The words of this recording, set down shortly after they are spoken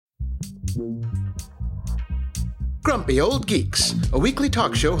Grumpy Old Geeks, a weekly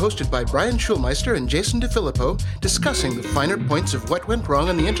talk show hosted by Brian Schulmeister and Jason DeFilippo, discussing the finer points of what went wrong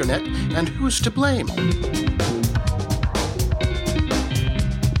on the internet and who's to blame.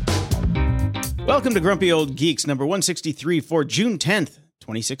 Welcome to Grumpy Old Geeks, number 163 for June 10th,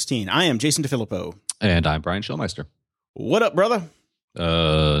 2016. I am Jason DeFilippo. And I'm Brian Schulmeister. What up, brother?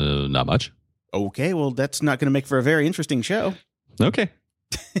 Not much. Okay, well, that's not going to make for a very interesting show. Okay.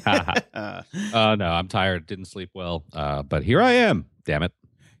 No, I'm tired. Didn't sleep well. But here I am. Damn it.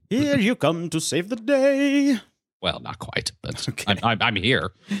 Here you come to save the day. Well, not quite, but Okay. I'm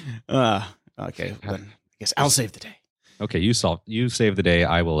here. Okay, then I guess I'll save the day. Okay, you save the day.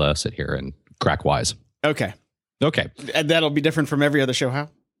 I will sit here and crack wise. Okay. Okay. And that'll be different from every other show, how?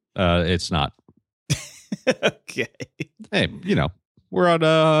 It's not. Okay. Hey, we're on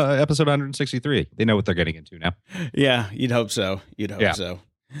episode 163. They know what they're getting into now. Yeah, you'd hope so. So.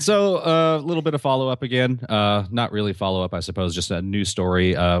 So a little bit of follow-up again. Not really follow-up, I suppose, just a new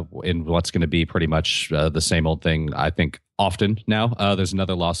story in what's going to be pretty much the same old thing, I think, often now. There's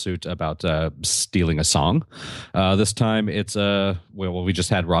another lawsuit about stealing a song. This time it's, we just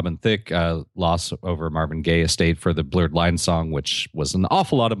had Robin Thicke loss over Marvin Gaye estate for the Blurred Lines song, which was an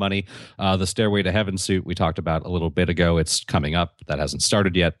awful lot of money. The Stairway to Heaven suit we talked about a little bit ago. It's coming up. That hasn't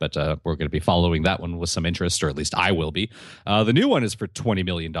started yet, but we're going to be following that one with some interest, or at least I will be. The new one is for $20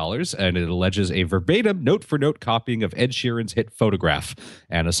 million, and it alleges a verbatim note-for-note copying of Ed Sheeran's hit Photograph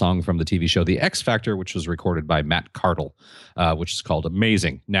and a song from the TV show The X Factor, which was recorded by Matt Cardle, which is called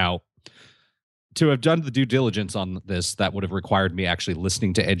Amazing. Now, to have done the due diligence on this, that would have required me actually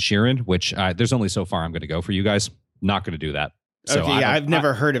listening to Ed Sheeran, which there's only so far I'm going to go for you guys. Not going to do that. So okay, I've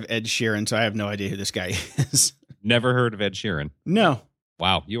never heard of Ed Sheeran, so I have no idea who this guy is. Never heard of Ed Sheeran? No.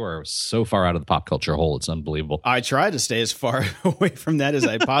 Wow, you are so far out of the pop culture hole. It's unbelievable. I try to stay as far away from that as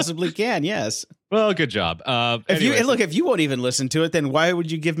I possibly can, yes. Well, good job. If you won't even listen to it, then why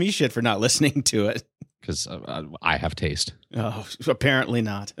would you give me shit for not listening to it? Because I have taste. Oh, apparently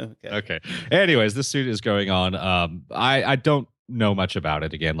not. Okay. Anyways, this suit is going on. I don't know much about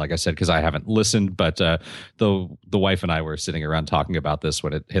it, again, like I said, because I haven't listened, but the wife and I were sitting around talking about this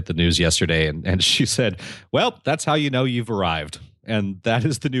when it hit the news yesterday, and she said, well, that's how you know you've arrived. And that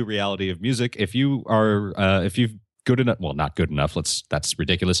is the new reality of music. If you are, if you've good enough, well, not good enough, that's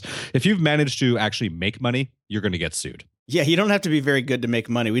ridiculous. If you've managed to actually make money, you're going to get sued. Yeah, you don't have to be very good to make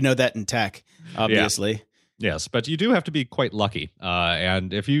money. We know that in tech, obviously. Yeah. Yes, but you do have to be quite lucky.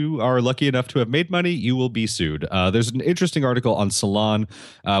 And if you are lucky enough to have made money, you will be sued. There's an interesting article on Salon,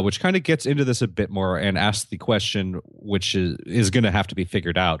 which kind of gets into this a bit more and asks the question, which is going to have to be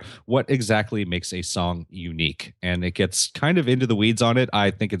figured out. What exactly makes a song unique? And it gets kind of into the weeds on it.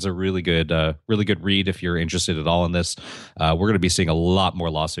 I think it's a really good read if you're interested at all in this. We're going to be seeing a lot more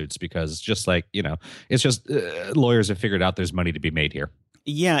lawsuits because just like, it's just lawyers have figured out there's money to be made here.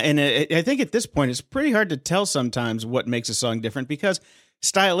 Yeah, and I think at this point, it's pretty hard to tell sometimes what makes a song different because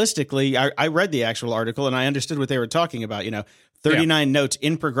stylistically, I read the actual article and I understood what they were talking about, 39 notes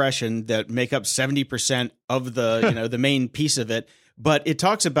in progression that make up 70% of the, the main piece of it. But it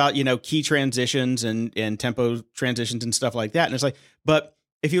talks about, key transitions and tempo transitions and stuff like that. And it's like, but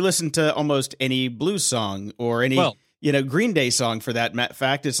if you listen to almost any blues song or any... Green Day song for that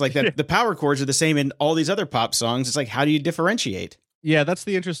fact, it's like that the power chords are the same in all these other pop songs. It's like, how do you differentiate? Yeah, that's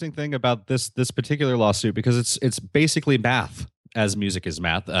the interesting thing about this particular lawsuit because it's basically math as music is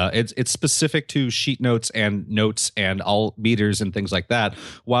math. It's specific to sheet notes and all meters and things like that.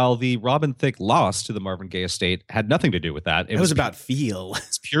 While the Robin Thicke loss to the Marvin Gaye estate had nothing to do with that. It was about feel.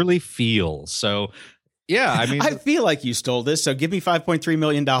 It's purely feel. So yeah, I mean, I feel like you stole this, so give me $5.3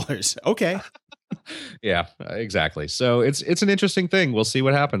 million. Okay. Yeah, exactly. So it's an interesting thing. We'll see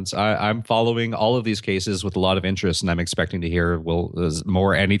what happens. I'm following all of these cases with a lot of interest, and I'm expecting to hear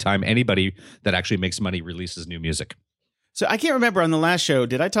more anytime anybody that actually makes money releases new music. So I can't remember on the last show,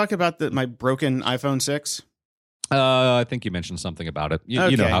 did I talk about my broken iPhone 6? I think you mentioned something about it.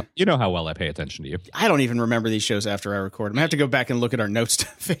 You know how well I pay attention to you. I don't even remember these shows after I record them. I have to go back and look at our notes to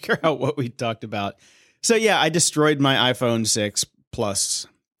figure out what we talked about. So yeah, I destroyed my iPhone 6 Plus.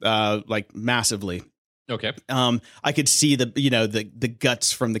 Massively. Okay. I could see the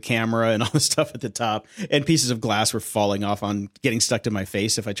guts from the camera and all the stuff at the top, and pieces of glass were falling off getting stuck to my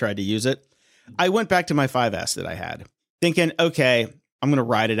face if I tried to use it. I went back to my 5S that I had, thinking, okay, I'm going to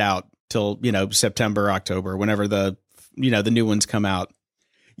ride it out till, September, October, whenever the new ones come out.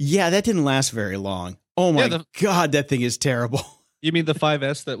 Yeah, that didn't last very long. Oh my God, that thing is terrible. You mean the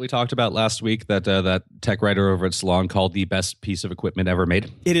 5S that we talked about last week that tech writer over at Salon called the best piece of equipment ever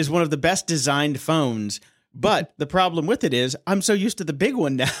made? It is one of the best designed phones But the problem with it is I'm so used to the big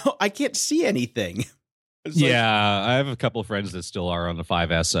one now, I can't see anything. Yeah, I have a couple of friends that still are on the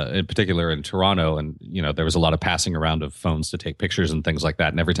 5S, in particular in Toronto, and there was a lot of passing around of phones to take pictures and things like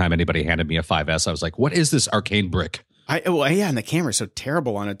that. And every time anybody handed me a 5S, I was like, "What is this arcane brick?" Yeah, and the camera's so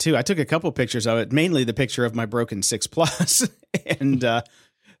terrible on it too. I took a couple pictures of it, mainly the picture of my broken 6 Plus, and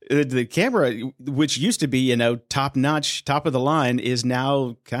the camera, which used to be top notch, top of the line, is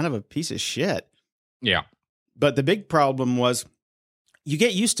now kind of a piece of shit. Yeah, but the big problem was. You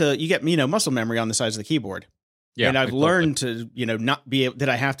get muscle memory on the sides of the keyboard. Yeah. And I've learned to, not be able, that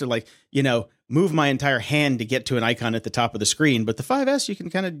I have to move my entire hand to get to an icon at the top of the screen. But the 5S, you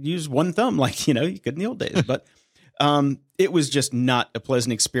can kind of use one thumb like, you could in the old days. But it was just not a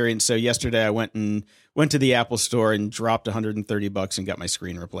pleasant experience. So yesterday I went to the Apple store and dropped $130 and got my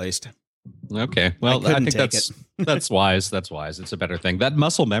screen replaced. Okay. Well, I think that's wise. That's wise. It's a better thing. That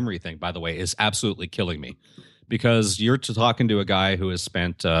muscle memory thing, by the way, is absolutely killing me. Because you're talking to a guy who has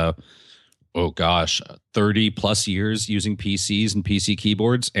spent, 30 plus years using PCs and PC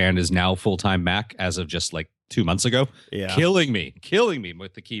keyboards and is now full-time Mac as of just like 2 months ago. Yeah. Killing me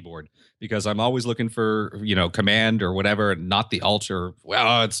with the keyboard because I'm always looking for, command or whatever, and not the alt or,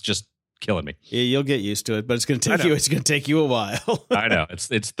 well, it's just killing me. Yeah, you'll get used to it, but it's going to take you a while. I know.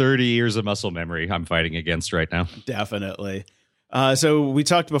 It's 30 years of muscle memory I'm fighting against right now. Definitely. So we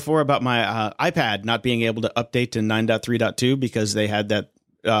talked before about my iPad not being able to update to 9.3.2 because they had that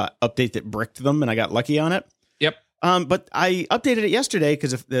update that bricked them, and I got lucky on it. Yep. But I updated it yesterday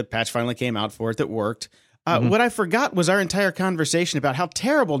because the patch finally came out for it that worked. What I forgot was our entire conversation about how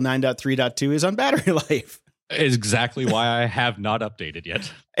terrible 9.3.2 is on battery life. It's exactly why I have not updated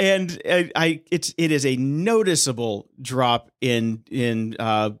yet. And it is a noticeable drop in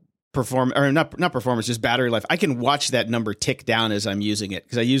not performance, just battery life. I can watch that number tick down as I'm using it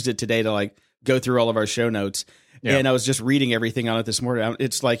because I used it today to go through all of our show notes. Yeah. And I was just reading everything on it this morning.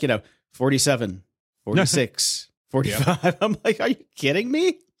 It's 47, 46, 45. Yep. I'm like, are you kidding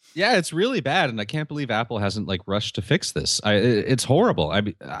me? Yeah, it's really bad, and I can't believe Apple hasn't rushed to fix this. It's horrible.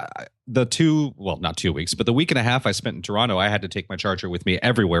 Not 2 weeks, but the week and a half I spent in Toronto, I had to take my charger with me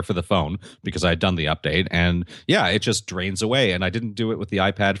everywhere for the phone because I had done the update, and yeah, it just drains away. And I didn't do it with the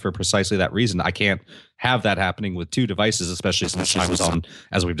iPad for precisely that reason. I can't have that happening with 2 devices, especially since I was on,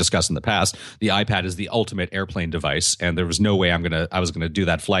 as we've discussed in the past, the iPad is the ultimate airplane device, and there was no way I was gonna do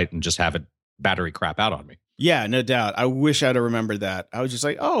that flight and just have it battery crap out on me. Yeah, no doubt. I wish I'd have remembered that. I was just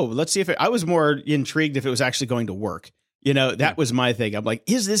like, let's see if I was more intrigued if it was actually going to work. That was my thing. I'm like,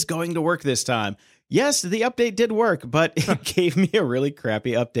 is this going to work this time? Yes, the update did work, but it gave me a really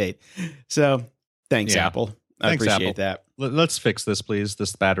crappy update. So thanks, Apple. I appreciate that. Let's fix this, please.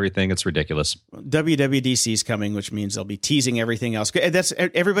 This battery thing, it's ridiculous. WWDC's coming, which means they'll be teasing everything else.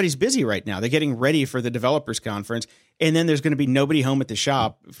 Everybody's busy right now. They're getting ready for the developers conference, and then there's going to be nobody home at the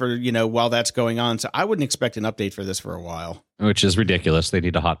shop for, while that's going on. So I wouldn't expect an update for this for a while. Which is ridiculous. They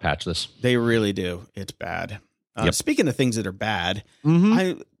need to hot patch this. They really do. It's bad. Yep. Speaking of things that are bad,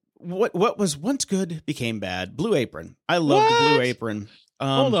 what was once good became bad. Blue Apron. I love the Blue Apron.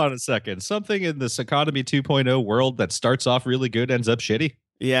 Hold on a second. Something in this Economy 2.0 world that starts off really good ends up shitty?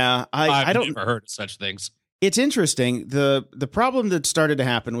 Yeah. I've never heard of such things. It's interesting. The problem that started to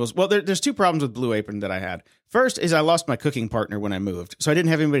happen was, there's 2 problems with Blue Apron that I had. First is I lost my cooking partner when I moved, so I didn't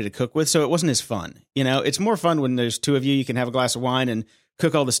have anybody to cook with, so it wasn't as fun. It's more fun when there's 2 of you. You can have a glass of wine and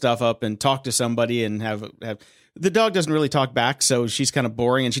cook all the stuff up and talk to somebody and have the dog doesn't really talk back, so she's kind of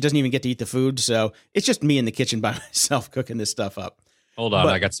boring, and she doesn't even get to eat the food, so it's just me in the kitchen by myself cooking this stuff up. Hold on,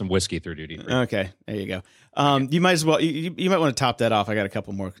 I got some whiskey through duty free. Okay, there you go. You might as well. You might want to top that off. I got a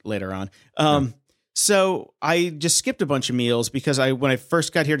couple more later on. So I just skipped a bunch of meals because when I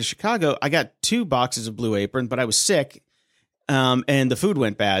first got here to Chicago, I got 2 boxes of Blue Apron, but I was sick, and the food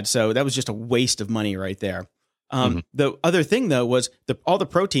went bad. So that was just a waste of money right there. The other thing though was all the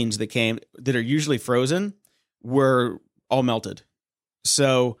proteins that are usually frozen were all melted.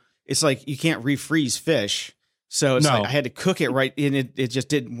 So it's like you can't refreeze fish. So it's like I had to cook it right, and it just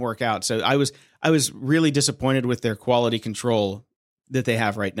didn't work out. So I was really disappointed with their quality control that they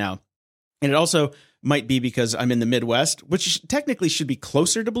have right now. And it also might be because I'm in the Midwest, which technically should be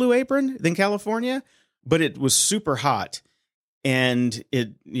closer to Blue Apron than California, but it was super hot. And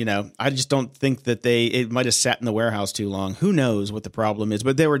I just don't think that it might have sat in the warehouse too long. Who knows what the problem is,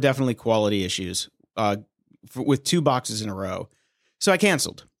 but there were definitely quality issues with 2 boxes in a row. So I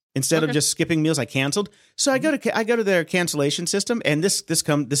canceled. Instead of just skipping meals, I canceled. So I go to their cancellation system, and this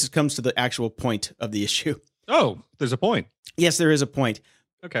comes to the actual point of the issue. Oh, there's a point. Yes, there is a point.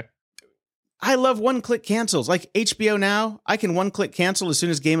 Okay. I love one-click cancels. Like HBO Now, I can one-click cancel as soon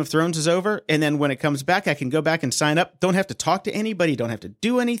as Game of Thrones is over. And then when it comes back, I can go back and sign up. Don't have to talk to anybody. Don't have to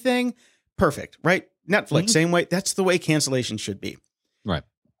do anything. Perfect, right? Netflix, same way. That's the way cancellation should be. Right.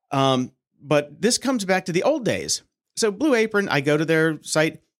 But this comes back to the old days. So Blue Apron, I go to their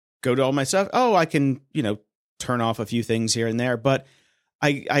site, go to all my stuff. Oh, I can, turn off a few things here and there. But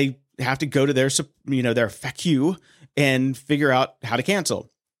I have to go to their FAQ and figure out how to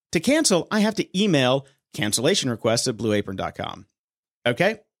cancel. To cancel, I have to email cancellation requests at blueapron.com.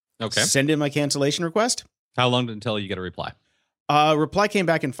 Okay? Okay. Send in my cancellation request. How long until you get a reply? Reply came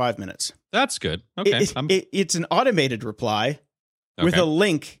back in 5 minutes. That's good. Okay. It's an automated reply with a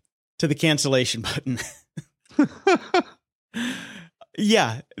link to the cancellation button.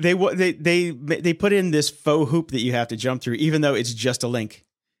 Yeah, they put in this faux hoop that you have to jump through, even though it's just a link.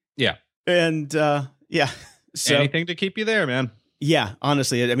 Yeah. And yeah. So, anything to keep you there, man. Yeah,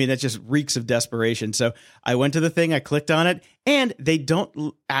 honestly, I mean, that just reeks of desperation. So I went to the thing, I clicked on it, and they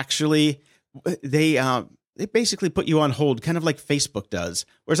don't actually, they basically put you on hold, kind of like Facebook does.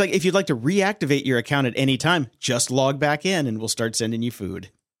 Where it's like, if you'd like to reactivate your account at any time, just log back in and we'll start sending you food.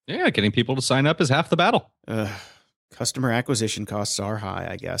 Yeah, getting people to sign up is half the battle. Customer acquisition costs are high,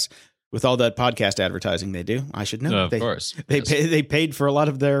 I guess. With all that podcast advertising they do, I should know. Of course. They paid for a lot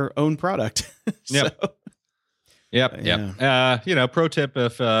of their own product. So, Yep. Pro tip: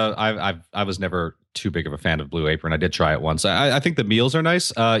 if I was never too big of a fan of Blue Apron, I did try it once. I think the meals are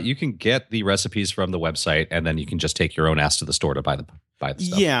nice. You can get the recipes from the website, and then you can just take your own ass to the store to buy the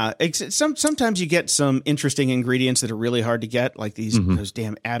stuff. Yeah, sometimes you get some interesting ingredients that are really hard to get, like those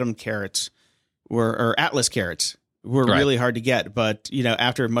damn Adam carrots or Atlas carrots were really hard to get. But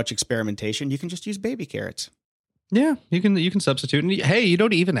after much experimentation, you can just use baby carrots. Yeah, you can substitute. And hey, you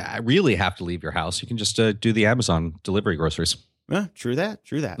don't even really have to leave your house. You can just do the Amazon delivery groceries. True that.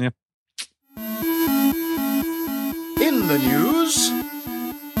 Yeah. In the news,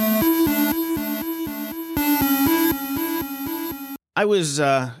 I was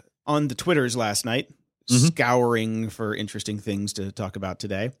on the Twitters last night, scouring for interesting things to talk about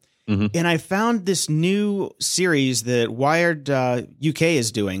today. And I found this new series that Wired UK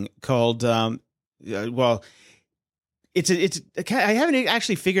is doing called, I haven't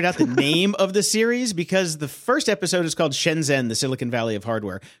actually figured out the name of the series because the first episode is called Shenzhen, the Silicon Valley of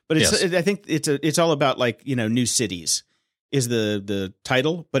hardware. But I think it's all about new cities is the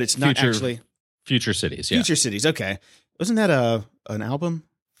title, but it's not actually Future Cities. Yeah. Future Cities. Okay. Wasn't that an album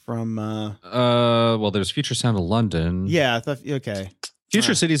from? There's Future Sound of London. Yeah. I thought, okay.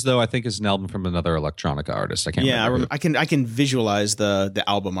 Future Cities, though, I think is an album from another electronica artist. I can't. remember. I can visualize the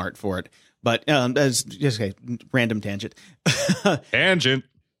album art for it. But as random tangent. Tangent.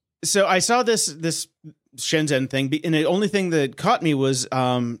 So I saw this Shenzhen thing, and the only thing that caught me was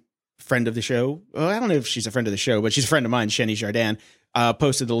friend of the show. Well, I don't know if she's a friend of the show, but she's a friend of mine, Shenny Jardin,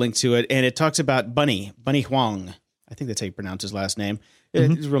 posted the link to it, and it talks about Bunny Huang. I think that's how you pronounce his last name.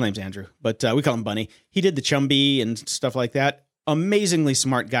 His real name's Andrew, but we call him Bunny. He did the Chumby and stuff like that. Amazingly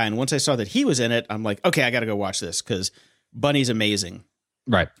smart guy. And once I saw that he was in it, I'm like, okay, I got to go watch this because Bunny's amazing.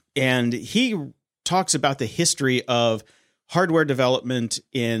 Right. And he talks about the history of hardware development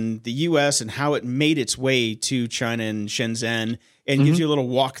in the U.S. and how it made its way to China and Shenzhen, and gives you a little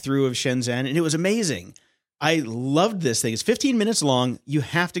walkthrough of Shenzhen. And it was amazing. I loved this thing. It's 15 minutes long. You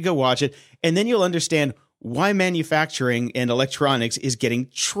have to go watch it. And then you'll understand why manufacturing and electronics is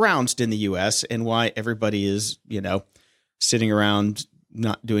getting trounced in the U.S. and why everybody is, sitting around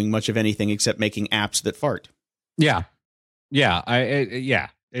not doing much of anything except making apps that fart. Yeah. Yeah.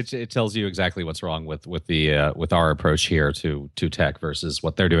 It tells you exactly what's wrong with our approach here to tech versus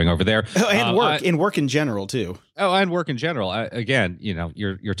what they're doing over there. And work in general too. Oh, and work in general. Again,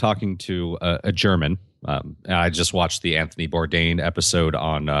 you're talking to a German. I just watched the Anthony Bourdain episode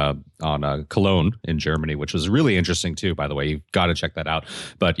on Cologne in Germany, which was really interesting too. By the way, you've got to check that out.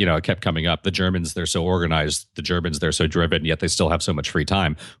 But it kept coming up. The Germans, they're so organized. The Germans, they're so driven. Yet they still have so much free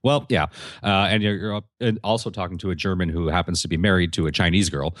time. Well, yeah. And you're also talking to a German who happens to be married to a Chinese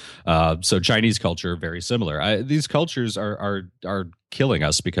girl. So Chinese culture, very similar. These cultures are killing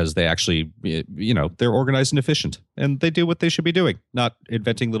us because they actually, they're organized and efficient, and they do what they should be doing, not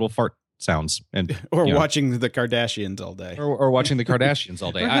inventing little fart sounds and watching the Kardashians all day or watching the Kardashians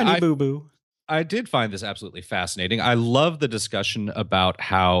all day. Honey boo boo. I did find this absolutely fascinating. I love the discussion about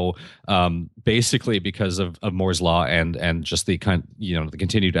how basically because of Moore's law and just the the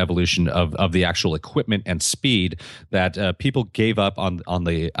continued evolution of the actual equipment and speed that people gave up on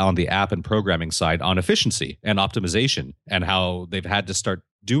the app and programming side on efficiency and optimization, and how they've had to start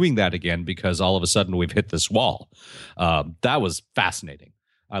doing that again because all of a sudden we've hit this wall. That was fascinating.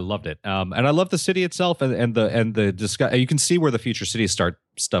 I loved it, and I love the city itself, and the discuss. You can see where the future city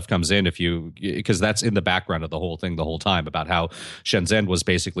stuff comes in because that's in the background of the whole thing the whole time about how Shenzhen was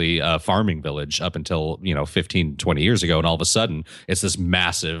basically a farming village up until 15, 20 years ago, and all of a sudden it's this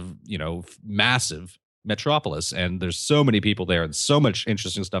massive metropolis, and there's so many people there and so much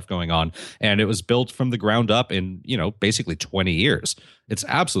interesting stuff going on, and it was built from the ground up in basically 20 years. It's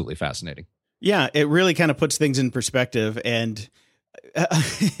absolutely fascinating. Yeah, it really kind of puts things in perspective, and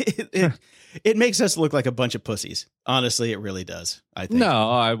it makes us look like a bunch of pussies. Honestly, it really does. I think.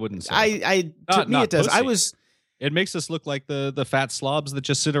 No, I wouldn't say. To me, it does. Pussy. It makes us look like the fat slobs that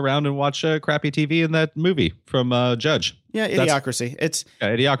just sit around and watch crappy TV in that movie from Judge. Yeah, Idiocracy.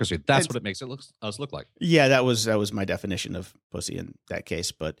 Idiocracy. That's what it makes us look like. Yeah, that was my definition of pussy in that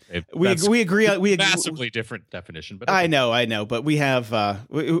case. But we agree. We massively different definition. But okay. I know. But we have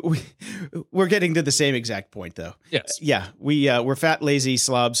we're getting to the same exact point, though. Yes. Yeah, we're fat, lazy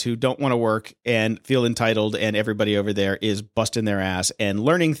slobs who don't want to work and feel entitled, and everybody over there is busting their ass and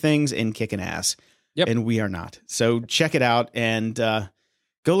learning things and kicking ass. Yep. And we are not. So check it out and go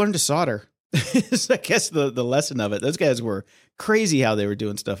learn to solder. Is I guess the lesson of it. Those guys were crazy how they were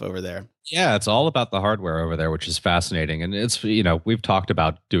doing stuff over there. Yeah, it's all about the hardware over there, which is fascinating. And it's, we've talked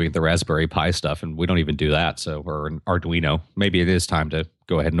about doing the Raspberry Pi stuff, and we don't even do that. So, or an Arduino. Maybe it is time to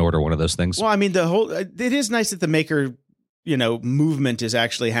go ahead and order one of those things. Well, I mean, it is nice that the maker movement is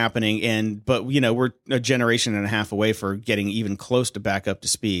actually happening, but we're a generation and a half away for getting even close to back up to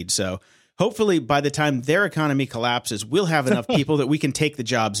speed. So hopefully by the time their economy collapses, we'll have enough people that we can take the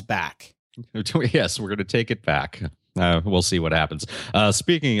jobs back. Yes, we're going to take it back. We'll see what happens.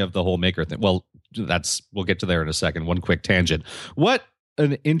 Speaking of the whole maker thing, well, we'll get to there in a second. One quick tangent. What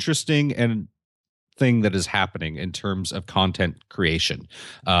an interesting thing that is happening in terms of content creation.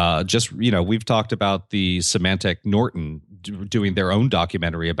 We've talked about the Symantec Norton doing their own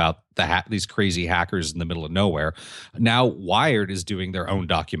documentary about these crazy hackers in the middle of nowhere. Now Wired is doing their own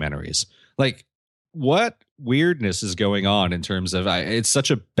documentaries. Like, what weirdness is going on in terms of it's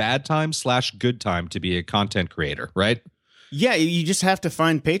such a bad time / good time to be a content creator, right? Yeah, you just have to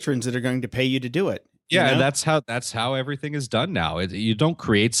find patrons that are going to pay you to do it. Yeah, and that's how everything is done now. You don't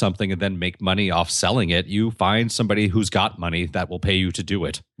create something and then make money off selling it. You find somebody who's got money that will pay you to do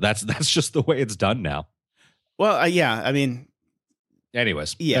it. That's just the way it's done now. Well, yeah, I mean,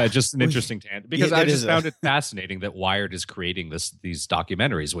 anyways, just an interesting tangent because I just found it fascinating that Wired is creating these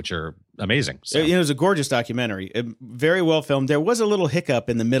documentaries, which are amazing. So. It was a gorgeous documentary, very well filmed. There was a little hiccup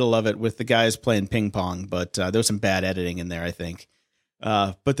in the middle of it with the guys playing ping pong, but there was some bad editing in there, I think.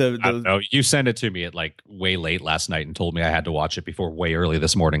 But I don't know. You sent it to me at like way late last night and told me I had to watch it before way early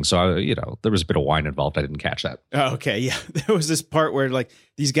this morning. So there was a bit of wine involved. I didn't catch that. Oh, okay, yeah. There was this part where like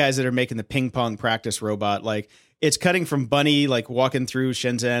these guys that are making the ping pong practice robot, like it's cutting from Bunny like walking through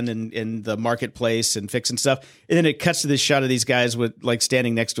Shenzhen and in the marketplace and fixing stuff, and then it cuts to this shot of these guys with like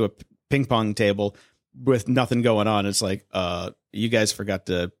standing next to a ping pong table with nothing going on. It's like, you guys forgot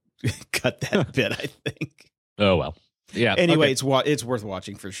to cut that bit, I think. Oh well. Yeah. Anyway, okay. It's worth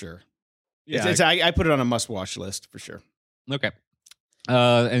watching for sure. Yeah, I put it on a must-watch list for sure. Okay.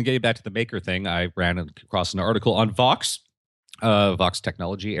 And getting back to the maker thing, I ran across an article on Vox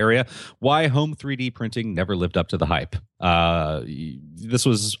Technology area. Why home 3D printing never lived up to the hype. This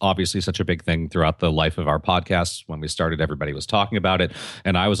was obviously such a big thing throughout the life of our podcast. When we started, everybody was talking about it,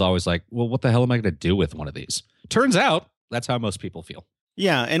 and I was always like, "Well, what the hell am I going to do with one of these?" Turns out that's how most people feel.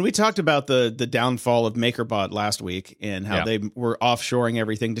 Yeah, and we talked about the downfall of MakerBot last week and how they were offshoring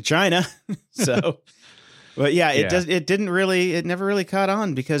everything to China. So, but it never really caught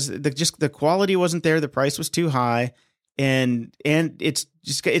on because the quality wasn't there, the price was too high, and it's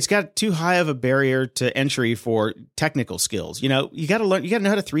got too high of a barrier to entry for technical skills. You got to learn, you got to know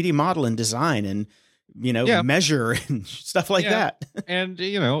how to 3D model and design and measure and stuff like that. And,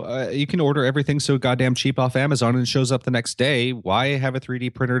 you can order everything so goddamn cheap off Amazon and it shows up the next day. Why have a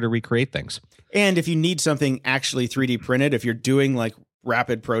 3D printer to recreate things? And if you need something actually 3D printed, if you're doing like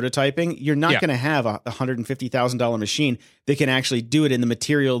rapid prototyping, you're not going to have a $150,000 machine that can actually do it in the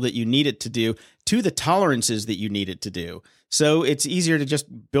material that you need it to do to the tolerances that you need it to do. So it's easier to just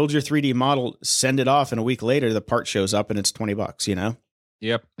build your 3D model, send it off, and a week later the part shows up and it's $20,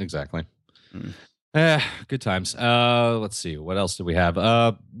 Yep, exactly. Good times. Let's see. What else do we have?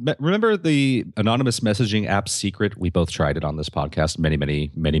 Remember the anonymous messaging app Secret? We both tried it on this podcast many, many,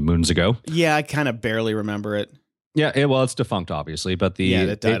 many moons ago. Yeah, I kind of barely remember it. Yeah, it's defunct, obviously, but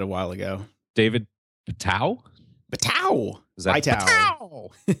it died a while ago. David Batau? Batau. Is that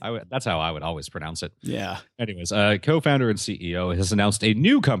Paitow. That's how I would always pronounce it. Yeah. Anyways, co-founder and CEO has announced a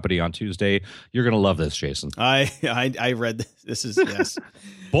new company on Tuesday. You're going to love this, Jason. I read this is yes.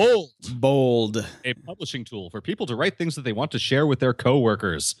 Bold. A publishing tool for people to write things that they want to share with their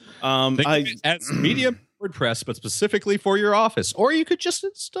coworkers. Think of it as Medium WordPress, but specifically for your office. Or you could just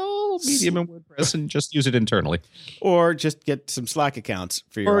install Medium and WordPress and just use it internally. Or just get some Slack accounts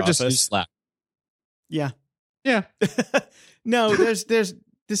for your office. Or just use Slack. Yeah. Yeah. No, this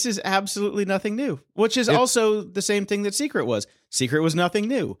is absolutely nothing new, which is also the same thing that Secret was. Secret was nothing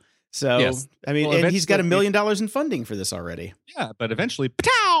new. So, yes. I mean, and he's got $1 million in funding for this already. Yeah, but eventually,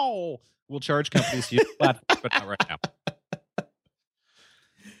 we'll charge companies to use the platform, but not right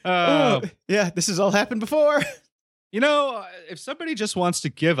now. Yeah, this has all happened before. You know, if somebody just wants to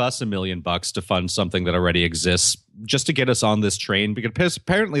give us $1 million to fund something that already exists, just to get us on this train, because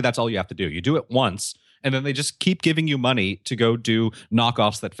apparently that's all you have to do. You do it once, and then they just keep giving you money to go do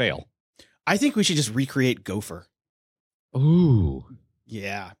knockoffs that fail. I think we should just recreate Gopher. Ooh.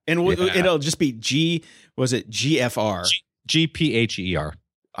 Yeah. And it'll just be GFR? GPHER.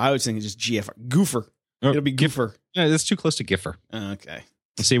 I was thinking just GFR. Goofer. It'll be Goofer. Yeah, that's too close to Giffer. Okay.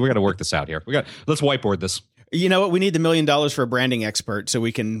 See, we got to work this out here. Let's whiteboard this. You know what? We need the $1 million for a branding expert so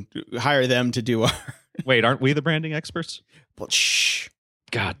we can hire them to do our. Wait, aren't we the branding experts? Well, shh.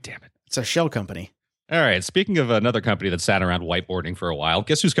 God damn it. It's our shell company. All right. Speaking of another company that sat around whiteboarding for a while,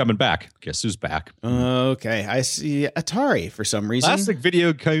 guess who's coming back? Guess who's back? Okay. I see Atari for some reason. Classic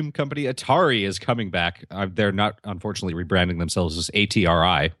video game company Atari is coming back. They're not, unfortunately, rebranding themselves as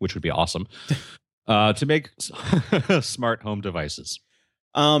ATRI, which would be awesome, to make smart home devices.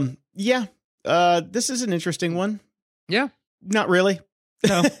 Yeah. This is an interesting one. Yeah. Not really.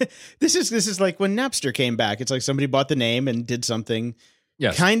 No. This is like when Napster came back. It's like somebody bought the name and did something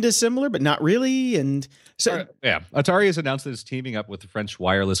kind of similar, but not really. And so, Atari has announced that it's teaming up with the French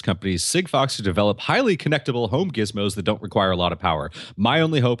wireless company Sigfox to develop highly connectable home gizmos that don't require a lot of power. My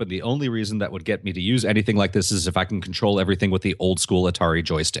only hope and the only reason that would get me to use anything like this is if I can control everything with the old school Atari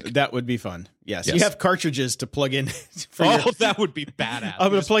joystick. That would be fun. Yes. You have cartridges to plug in. That would be badass. I'm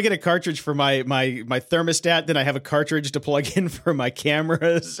going to plug in a cartridge for my thermostat. Then I have a cartridge to plug in for my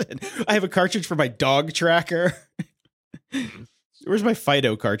cameras. And I have a cartridge for my dog tracker. Where's my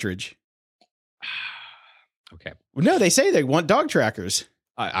Fido cartridge? Okay. No, they say they want dog trackers.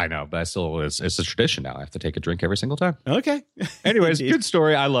 I know, but it's a tradition now. I have to take a drink every single time. Okay. Anyways, good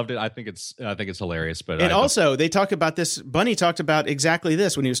story. I loved it. I think it's hilarious. But also they talk about this. Bunny talked about exactly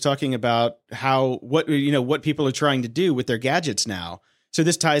this when he was talking about what people are trying to do with their gadgets now. So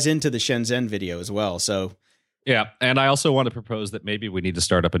this ties into the Shenzhen video as well. So. Yeah, and I also want to propose that maybe we need to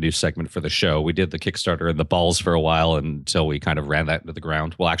start up a new segment for the show. We did the Kickstarter and the balls for a while until we kind of ran that into the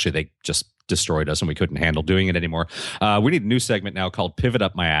ground. Well, actually, they just destroyed us and we couldn't handle doing it anymore. We need a new segment now called Pivot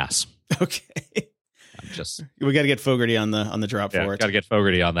Up My Ass. Okay. We got to get Fogarty on the drop for it. Got to get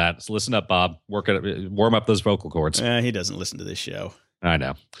Fogarty on that. So listen up, Bob. Warm up those vocal cords. He doesn't listen to this show. I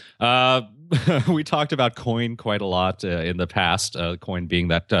know. We talked about Coin quite a lot in the past. Coin being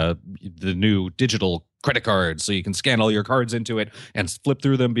that the new digital credit card, so you can scan all your cards into it and flip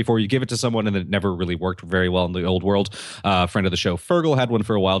through them before you give it to someone, and it never really worked very well in the old world. Friend of the show, Fergal, had one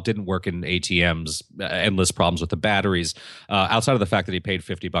for a while, didn't work in ATMs, endless problems with the batteries. Outside of the fact that he paid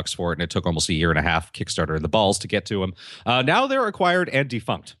 $50 for it, and it took almost a year and a half, Kickstarter and the balls to get to him. Now they're acquired and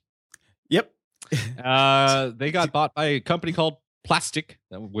defunct. Yep. They got bought by a company called Plastic,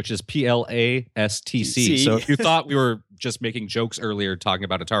 which is PLASTC. So if you thought we were just making jokes earlier talking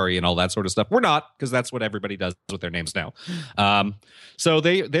about Atari and all that sort of stuff, we're not, because that's what everybody does with their names now. So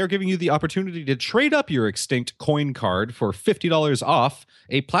they're giving you the opportunity to trade up your extinct Coin card for $50 off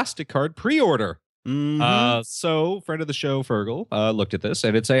a Plastic card pre-order. Mm-hmm. So friend of the show, Fergal, looked at this,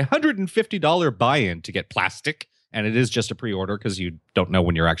 and it's a $150 buy-in to get Plastic. And it is just a pre-order because you don't know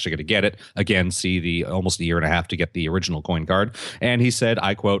when you're actually going to get it. Again, see the almost a year and a half to get the original Coin card. And he said,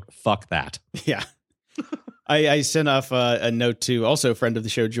 I quote, "Fuck that." Yeah. I sent off a note to also a friend of the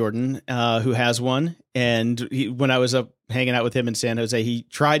show, Jordan, who has one. And when I was up hanging out with him in San Jose, he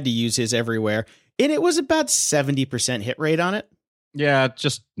tried to use his everywhere. And it was about 70% hit rate on it. Yeah, it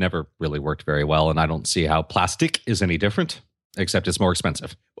just never really worked very well. And I don't see how Plastic is any different. Except it's more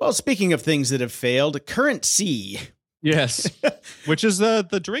expensive. Well, speaking of things that have failed, Current C. Yes. Which is the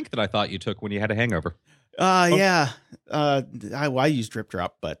drink that I thought you took when you had a hangover. Yeah. I use Drip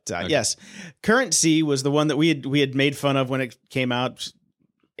Drop, but okay. Yes. Current C was the one that we had made fun of when it came out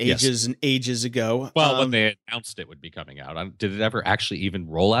ages and ages ago. Well, when they announced it would be coming out. Did it ever actually even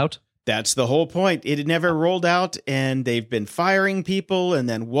roll out? That's the whole point. It had never rolled out, and they've been firing people, and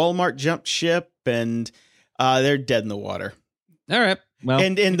then Walmart jumped ship, and they're dead in the water. All right. Well,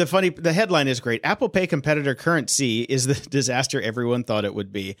 And the headline is great. Apple Pay competitor Currency is the disaster everyone thought it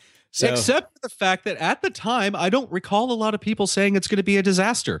would be. So, except for the fact that at the time, I don't recall a lot of people saying it's going to be a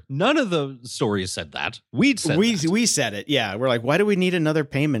disaster. None of the stories said that. We said it. Yeah, we're like, why do we need another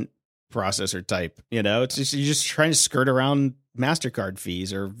payment processor type? It's just, you're just trying to skirt around MasterCard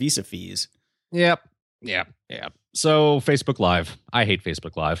fees or Visa fees. Yep. Yeah. So Facebook Live. I hate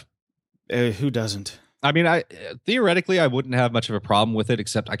Facebook Live. Who doesn't? I mean, theoretically I wouldn't have much of a problem with it,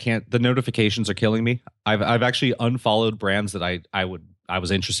 except I can't. The notifications are killing me. I've actually unfollowed brands that I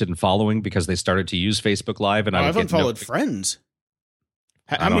was interested in following because they started to use Facebook Live, and I've unfollowed friends.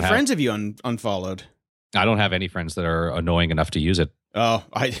 How many friends have you unfollowed? I don't have any friends that are annoying enough to use it. Oh,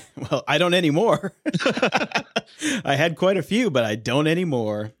 I don't anymore. I had quite a few, but I don't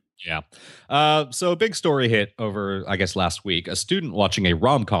anymore. Yeah. So a big story hit over, I guess, last week. A student watching a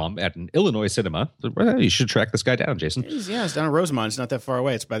rom-com at an Illinois cinema. You should track this guy down, Jason. It's down in Rosemont. It's not that far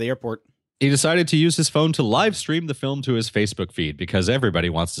away. It's by the airport. He decided to use his phone to live stream the film to his Facebook feed because everybody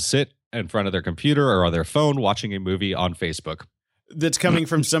wants to sit in front of their computer or on their phone watching a movie on Facebook. That's coming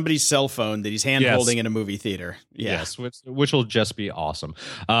from somebody's cell phone that he's hand-holding in a movie theater. Yeah. Yes, which will just be awesome.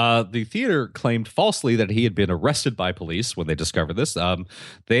 The theater claimed falsely that he had been arrested by police when they discovered this.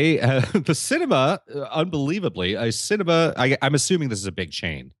 The cinema, unbelievably, a cinema, I'm assuming this is a big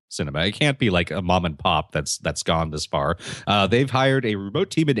chain cinema. It can't be like a mom and pop that's gone this far. They've hired a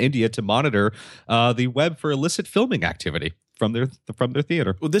remote team in India to monitor the web for illicit filming activity from their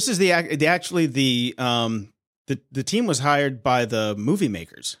theater. Well, this is the team was hired by the movie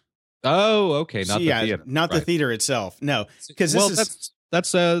makers. Oh, okay. Not the theater. Not the theater itself. No, because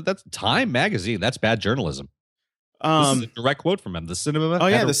that's Time Magazine. That's bad journalism. This is a direct quote from him. The cinema. Oh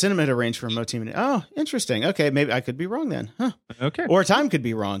yeah, the cinema had arranged for a remote team. Oh, interesting. Okay, maybe I could be wrong then. Huh. Okay. Or Time could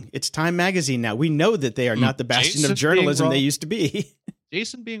be wrong. It's Time Magazine now. We know that they are not the bastion of journalism they used to be.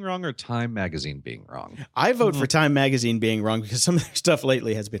 Jason being wrong or Time Magazine being wrong? I vote for Time Magazine being wrong because some of their stuff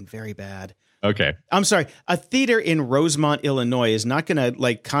lately has been very bad. Okay. I'm sorry. A theater in Rosemont, Illinois is not going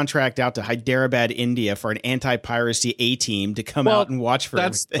to contract out to Hyderabad, India for an anti-piracy A-team to come out and watch for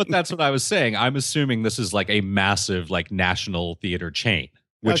everything. But that's what I was saying. I'm assuming this is like a massive national theater chain,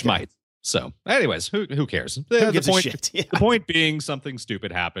 which might. So, anyways, who cares? Who gives a shit? Yeah. The point being, something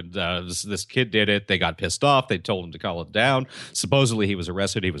stupid happened. This kid did it. They got pissed off. They told him to call it down. Supposedly, he was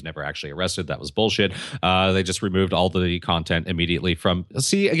arrested. He was never actually arrested. That was bullshit. They just removed all the content immediately from.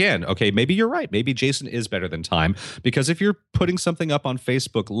 See, again, okay, maybe you're right. Maybe Jason is better than Time, because if you're putting something up on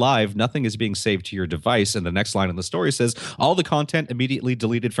Facebook Live, nothing is being saved to your device. And the next line in the story says all the content immediately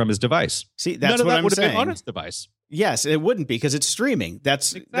deleted from his device. See, that's None what of that I'm would saying. have been on his device. Yes, it wouldn't be because it's streaming.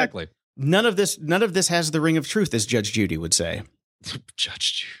 That's exactly. None of this has the ring of truth, as Judge Judy would say.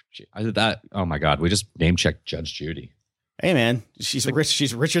 Judge Judy. Oh my God, we just name checked Judge Judy. Hey man, she's rich.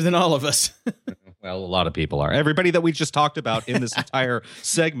 She's richer than all of us. Well, a lot of people are. Everybody that we just talked about in this entire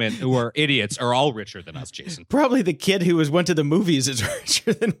segment who are idiots are all richer than us, Jason. Probably the kid who went to the movies is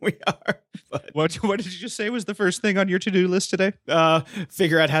richer than we are. But what did you just say was the first thing on your to-do list today?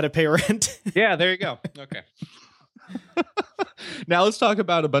 Figure out how to pay rent. Yeah, there you go. Okay. Now let's talk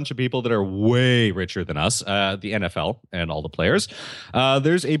about a bunch of people that are way richer than us, the NFL and all the players.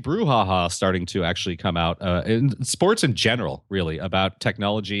 There's a brouhaha starting to actually come out in sports in general, really, about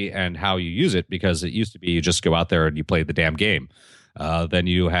technology and how you use it, because it used to be you just go out there and you play the damn game. Then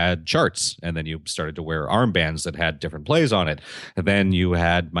you had charts, and then you started to wear armbands that had different plays on it. And then you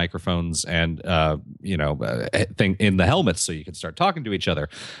had microphones and thing in the helmets, so you could start talking to each other.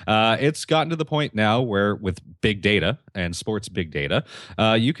 It's gotten to the point now where, with big data and sports big data,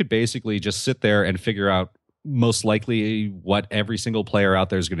 you could basically just sit there and figure out most likely what every single player out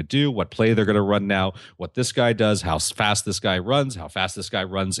there is going to do, what play they're going to run now, what this guy does, how fast this guy runs,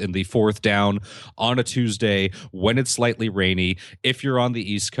 in the fourth down on a Tuesday when it's slightly rainy, if you're on the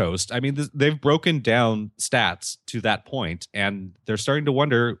East Coast. I mean, they've broken down stats to that point, and they're starting to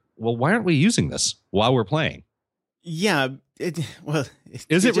wonder, well, why aren't we using this while we're playing? Yeah.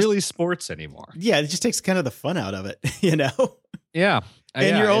 Is it really sports anymore? Yeah, it just takes kind of the fun out of it, you know? Yeah.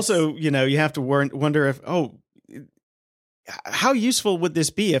 And you're also, you have to wonder if, how useful would this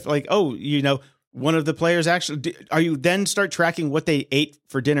be if, one of the players actually, are you then start tracking what they ate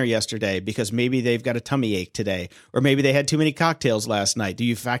for dinner yesterday because maybe they've got a tummy ache today, or maybe they had too many cocktails last night? Do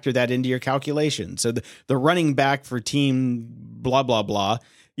you factor that into your calculation? So the running back for team blah, blah, blah,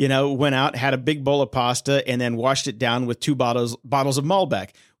 went out, had a big bowl of pasta, and then washed it down with 2 bottles of Malbec.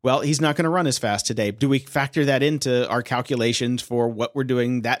 Well, he's not going to run as fast today. Do we factor that into our calculations for what we're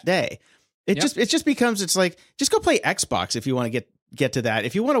doing that day? It just becomes, it's like, just go play Xbox if you want to get get to that.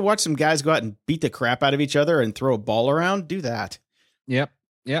 If you want to watch some guys go out and beat the crap out of each other and throw a ball around, do that. Yep.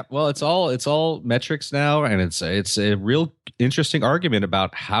 Yeah, well, it's all metrics now, and it's a real interesting argument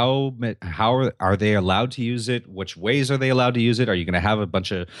about how are they allowed to use it? Which ways are they allowed to use it? Are you going to have a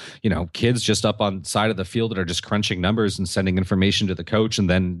bunch of kids just up on side of the field that are just crunching numbers and sending information to the coach and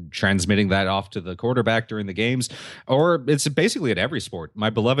then transmitting that off to the quarterback during the games? Or it's basically at every sport.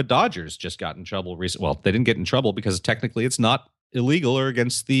 My beloved Dodgers just got in trouble recently. Well, they didn't get in trouble because technically it's not illegal or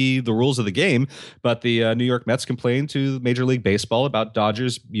against the rules of the game, but the New York Mets complained to Major League Baseball about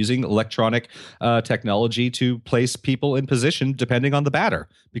Dodgers using electronic technology to place people in position depending on the batter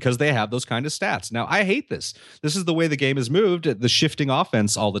because they have those kind of stats. Now, I hate this. This is the way the game has moved, the shifting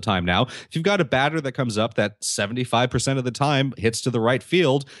offense all the time now. If you've got a batter that comes up that 75% of the time hits to the right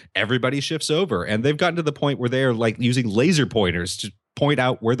field, everybody shifts over, and they've gotten to the point where they're like using laser pointers to point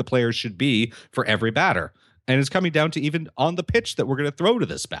out where the players should be for every batter. And it's coming down to even on the pitch that we're going to throw to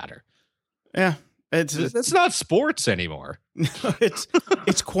this batter. Yeah, it's not sports anymore. it's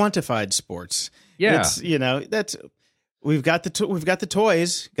quantified sports. Yeah, that's we've got the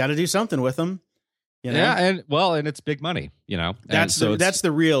toys. Got to do something with them. Yeah, and it's big money. That's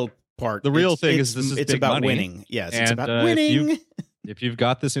the real part. The real thing is this is it's big about money. winning. Yes, it's about winning. If you've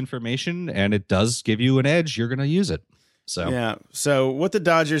got this information and it does give you an edge, you're going to use it. So yeah. So what the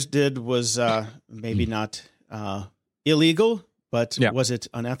Dodgers did was maybe not illegal, but was it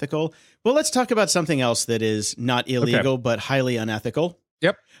unethical? Well, let's talk about something else that is not illegal, but highly unethical.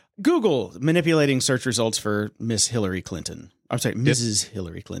 Yep. Google manipulating search results for Miss Hillary Clinton. I'm sorry, Mrs.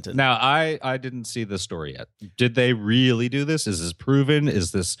 Hillary Clinton. Now, I didn't see this story yet. Did they really do this? Is this proven?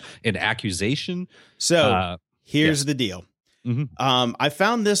 Is this an accusation? So here's the deal. Mm-hmm. I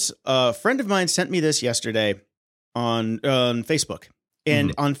found this. A friend of mine sent me this yesterday on Facebook.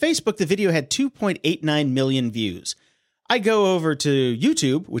 And on Facebook, the video had 2.89 million views. I go over to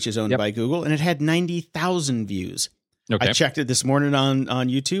YouTube, which is owned by Google, and it had 90,000 views. Okay. I checked it this morning on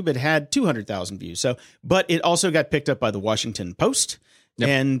YouTube. It had 200,000 views. But it also got picked up by the Washington Post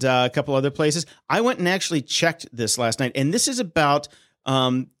and a couple other places. I went and actually checked this last night, and this is about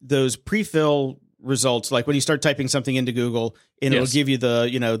those pre-fill results, like when you start typing something into Google, and it'll give you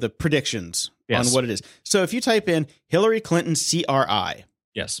the predictions on what it is. So if you type in Hillary Clinton CRI,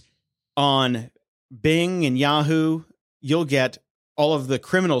 on Bing and Yahoo, you'll get all of the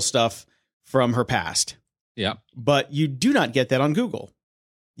criminal stuff from her past. Yeah, but you do not get that on Google.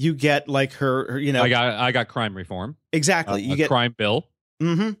 You get like her I got crime reform. Exactly. You get crime bill.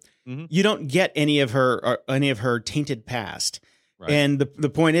 You don't get any of her tainted past. Right. And the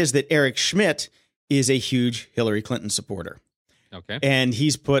point is that Eric Schmidt is a huge Hillary Clinton supporter. Okay. And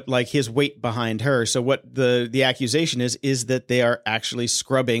he's put like his weight behind her. So what the accusation is that they are actually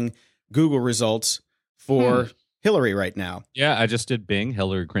scrubbing Google results for Hillary right now. Yeah, I just did Bing,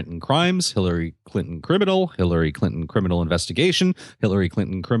 Hillary Clinton crimes, Hillary Clinton criminal, Hillary Clinton criminal investigation, Hillary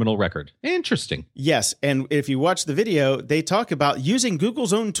Clinton criminal record. Interesting. Yes, and if you watch the video, they talk about using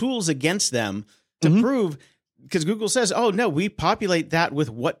Google's own tools against them to prove, because Google says, oh, no, we populate that with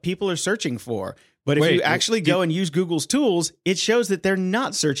what people are searching for. But if you actually go and use Google's tools, it shows that they're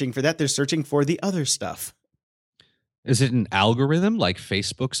not searching for that. They're searching for the other stuff. Is it an algorithm like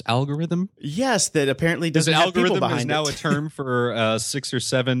Facebook's algorithm? Yes, that apparently doesn't have people behind it. Is now a term for 6 or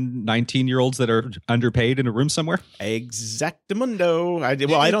 7 19-year-olds that are underpaid in a room somewhere? Exactamundo.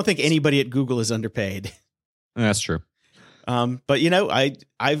 I don't think anybody at Google is underpaid. That's true. But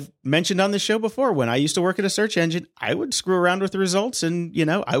I've mentioned on this show before, when I used to work at a search engine, I would screw around with the results, and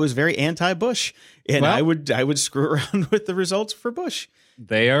I was very anti-Bush, and I would screw around with the results for Bush.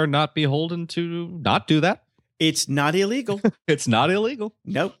 They are not beholden to not do that. It's not illegal. It's not illegal.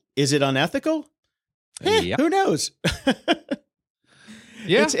 Nope. Is it unethical? Who knows?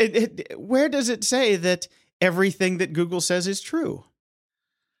 Yeah. Where does it say that everything that Google says is true?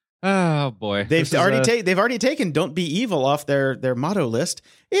 Oh boy, they've already taken "Don't be evil" off their motto list.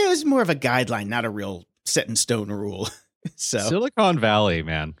 It was more of a guideline, not a real set in stone rule. So Silicon Valley,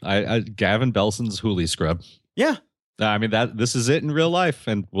 man, Gavin Belson's Hooli scrub. Yeah. I mean this is it in real life,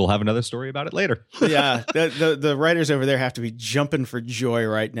 and we'll have another story about it later. Yeah, the writers over there have to be jumping for joy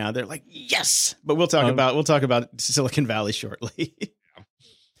right now. They're like, yes, but we'll talk about Silicon Valley shortly.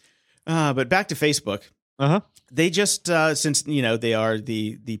 But back to Facebook. They just since they are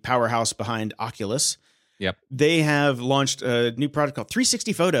the powerhouse behind Oculus. Yep. They have launched a new product called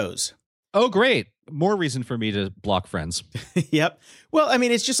 360 Photos. Oh, great. More reason for me to block friends. Yep. Well, I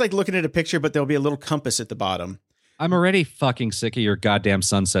mean, it's just like looking at a picture, but there'll be a little compass at the bottom. I'm already fucking sick of your goddamn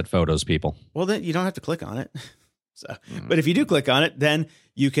sunset photos, people. Well, then you don't have to click on it. So, but if you do click on it, then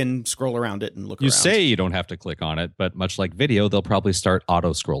you can scroll around it and look around. You say you don't have to click on it, but much like video, they'll probably start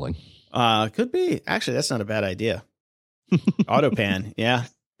auto-scrolling. Could be. Actually, that's not a bad idea. Auto pan. Yeah.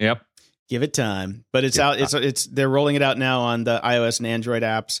 Yep. Give it time. But it's out. They're rolling it out now on the iOS and Android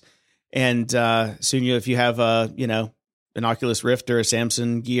apps. And soon if you have an Oculus Rift or a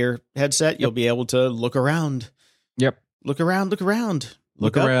Samsung Gear headset, you'll be able to look around. Yep. Look around. Look around.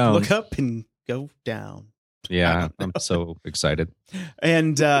 Look around. Look up and go down. Yeah, I'm so excited.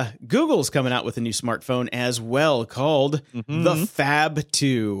 And Google's coming out with a new smartphone as well called the Fab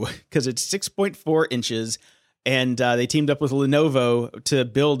 2 because it's 6.4 inches. And they teamed up with Lenovo to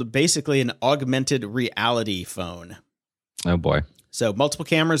build basically an augmented reality phone. Oh, boy. So multiple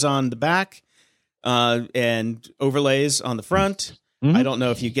cameras on the back and overlays on the front. I don't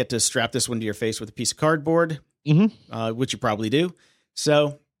know if you get to strap this one to your face with a piece of cardboard, which you probably do.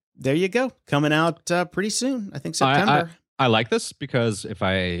 So there you go. Coming out pretty soon. I think September. I like this because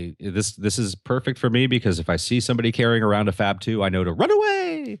this is perfect for me because if I see somebody carrying around a Fab 2, I know to run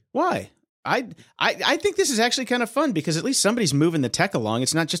away. Why? I think this is actually kind of fun because at least somebody's moving the tech along.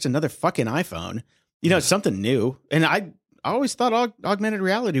 It's not just another fucking iPhone. It's something new. And I always thought augmented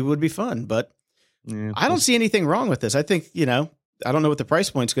reality would be fun, but I don't see anything wrong with this. I think, I don't know what the price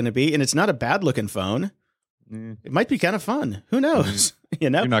point's going to be, and it's not a bad looking phone. It might be kind of fun. Who knows? You're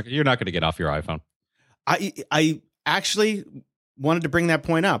not going to get off your iPhone. I actually wanted to bring that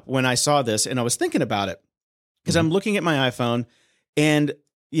point up when I saw this, and I was thinking about it because I'm looking at my iPhone, and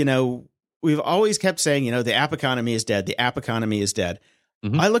we've always kept saying, the app economy is dead. The app economy is dead.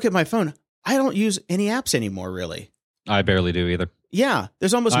 I look at my phone. I don't use any apps anymore, really. I barely do either. Yeah,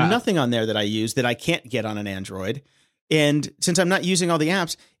 there's almost nothing on there that I use that I can't get on an Android. And since I'm not using all the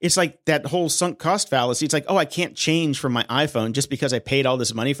apps, it's like that whole sunk cost fallacy. It's like, I can't change from my iPhone just because I paid all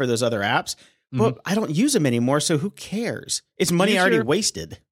this money for those other apps. But I don't use them anymore, so who cares? It's money already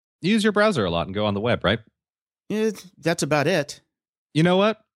wasted. Use your browser a lot and go on the web, right? That's about it. You know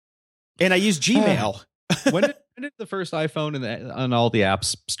what? And I use Gmail. when did the first iPhone and all the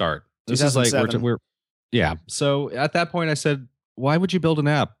apps start? This is like we're So at that point, I said, "Why would you build an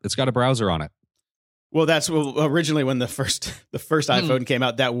app? It's got a browser on it." Well, originally when the first iPhone came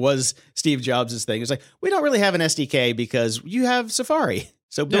out, that was Steve Jobs' thing. It's like, we don't really have an SDK because you have Safari,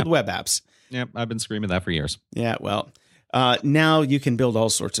 so build web apps. Yeah, I've been screaming that for years. Yeah, well, now you can build all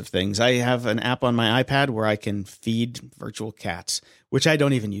sorts of things. I have an app on my iPad where I can feed virtual cats, which I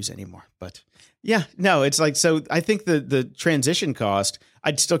don't even use anymore. But yeah, no, it's like, so I think the transition cost,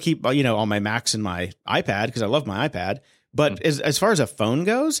 I'd still keep, all my Macs and my iPad because I love my iPad. But as far as a phone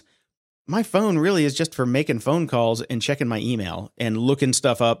goes, my phone really is just for making phone calls and checking my email and looking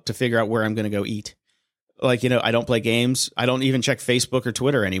stuff up to figure out where I'm going to go eat. Like, I don't play games. I don't even check Facebook or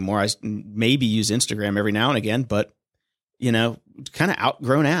Twitter anymore. I maybe use Instagram every now and again, but, kind of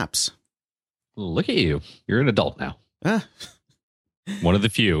outgrown apps. Look at you. You're an adult now. One of the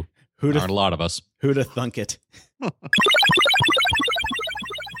few. Aren't a lot of us. Who'd have thunk it?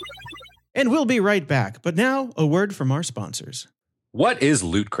 And we'll be right back. But now, a word from our sponsors. What is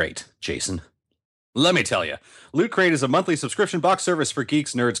Loot Crate, Jason? Let me tell you. Loot Crate is a monthly subscription box service for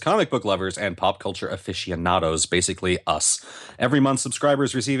geeks, nerds, comic book lovers, and pop culture aficionados, basically us. Every month,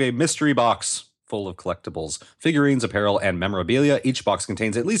 subscribers receive a mystery box full of collectibles, figurines, apparel, and memorabilia. Each box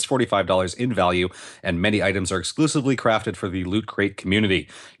contains at least $45 in value, and many items are exclusively crafted for the Loot Crate community.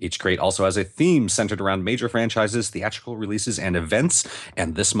 Each crate also has a theme centered around major franchises, theatrical releases, and events,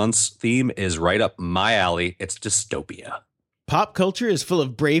 and this month's theme is right up my alley. It's dystopia. Pop culture is full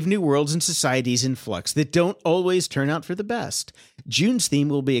of brave new worlds and societies in flux that don't always turn out for the best. June's theme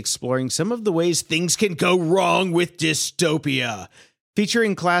will be exploring some of the ways things can go wrong with dystopia,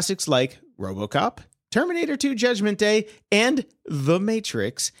 featuring classics like RoboCop, Terminator 2 Judgment Day, and The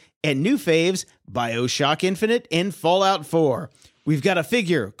Matrix, and new faves BioShock Infinite and Fallout 4. We've got a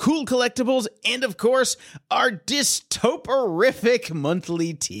figure, cool collectibles, and of course, our dystoperific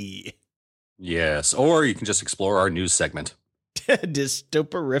monthly tea. Yes, or you can just explore our news segment.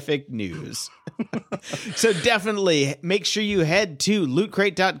 Dystoperific news. So definitely make sure you head to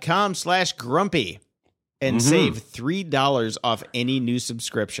lootcrate.com/grumpy and save $3 off any new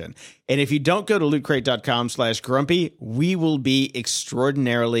subscription. And if you don't go to lootcrate.com/grumpy, we will be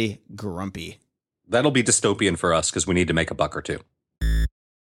extraordinarily grumpy. That'll be dystopian for us because we need to make a buck or two.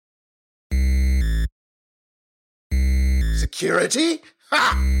 Security?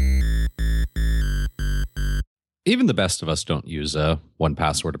 Ha! Even the best of us don't use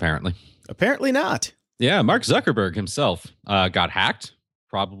 1Password, apparently. Apparently not. Yeah, Mark Zuckerberg himself got hacked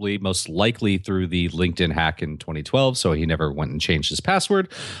probably most likely through the LinkedIn hack in 2012, so he never went and changed his password.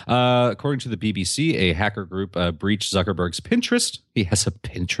 According to the BBC, a hacker group breached Zuckerberg's Pinterest. He has a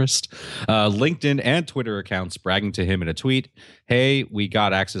Pinterest, LinkedIn, and Twitter accounts, bragging to him in a tweet, "Hey, we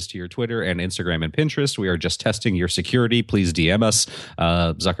got access to your Twitter and Instagram and Pinterest. We are just testing your security. Please DM us."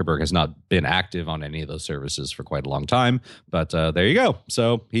 Zuckerberg has not been active on any of those services for quite a long time, but there you go.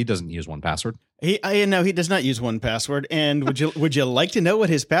 So he doesn't use 1Password. He does not use 1Password. And would you like to know what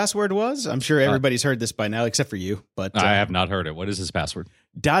his password was? I'm sure everybody's heard this by now, except for you. But I have not heard it. What is his password?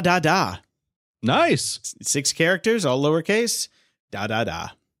 Da da da. Nice. 6 characters, all lowercase. Da da da.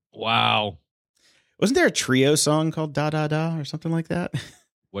 Wow. Wasn't there a Trio song called Da Da Da or something like that?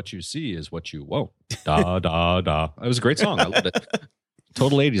 What you see is what you won't. Da da da. It was a great song. I loved it.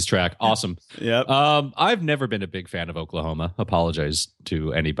 Total 80s track. Awesome. Yep. I've never been a big fan of Oklahoma. Apologize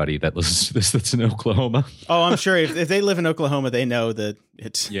to anybody that listens to this that's in Oklahoma. Oh, I'm sure if they live in Oklahoma, they know that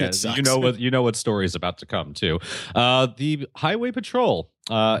it sucks. You know what story is about to come too. The Highway Patrol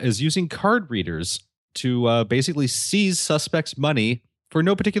is using card readers to basically seize suspects' money for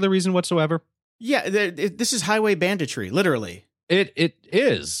no particular reason whatsoever. Yeah, this is highway banditry, literally. It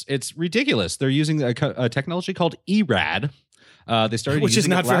is. It's ridiculous. They're using a technology called ERAD. They started, which is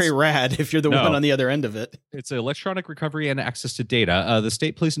not very rad if you're the one on the other end of it. It's electronic recovery and access to data. The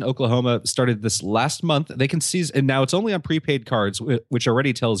state police in Oklahoma started this last month. They can seize, and now it's only on prepaid cards, which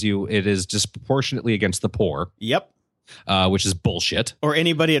already tells you it is disproportionately against the poor. Yep. Which is bullshit. Or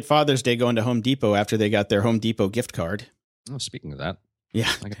anybody at Father's Day going to Home Depot after they got their Home Depot gift card. Oh, speaking of that. Yeah.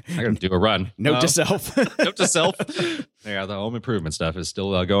 I got to do a run. Note to self. Note to self. Yeah, the home improvement stuff is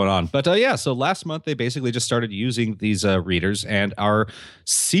still going on. But so last month they basically just started using these readers and are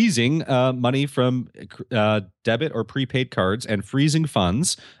seizing money from debit or prepaid cards and freezing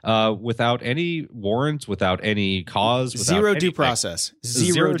funds without any warrants, without any cause. Without Zero due process.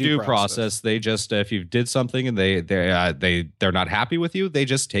 Zero due process. They just, if you did something and they're not happy with you, they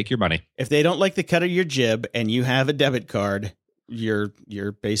just take your money. If they don't like the cut of your jib and you have a debit card, you're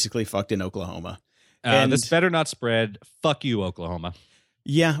basically fucked in Oklahoma. And this better not spread. Fuck you, Oklahoma.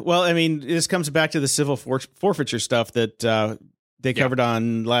 Yeah, well, I mean, this comes back to the civil forfeiture stuff that they covered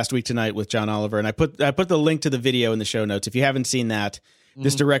on Last Week Tonight with John Oliver, and I put the link to the video in the show notes. If you haven't seen that,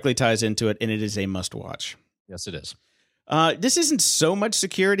 this directly ties into it, and it is a must watch. Yes, it is. This isn't so much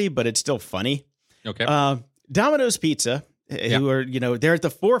security, but it's still funny. Okay. Domino's Pizza, who are they're at the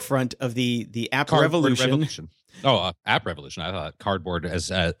forefront of the app revolution. Oh, app revolution. I thought cardboard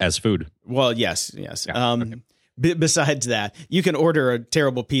as food. Well, yes. Yeah, okay. Besides that, you can order a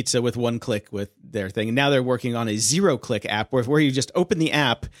terrible pizza with one click with their thing. And now they're working on a 0-click app where you just open the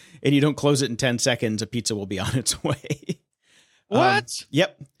app and you don't close it in 10 seconds. A pizza will be on its way. What?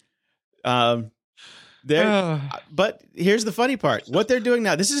 Yep. But here's the funny part. What they're doing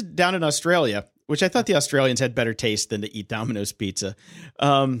now, this is down in Australia, which I thought the Australians had better taste than to eat Domino's pizza.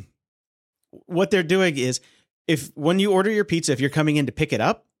 What they're doing is, when you order your pizza, if you're coming in to pick it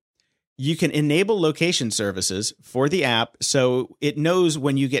up, you can enable location services for the app so it knows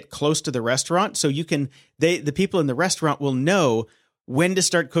when you get close to the restaurant. So the people in the restaurant will know when to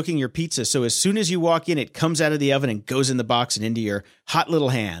start cooking your pizza. So as soon as you walk in, it comes out of the oven and goes in the box and into your hot little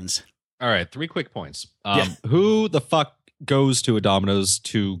hands. All right, 3 quick points. Who the fuck goes to a Domino's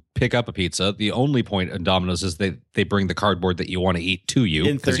to pick up a pizza? The only point in Domino's is they bring the cardboard that you want to eat to you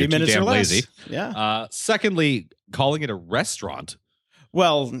in 30 minutes or less. Lazy. Yeah. Secondly, calling it a restaurant,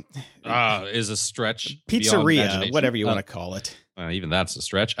 is a stretch. Pizzeria, whatever you want to call it. Even that's a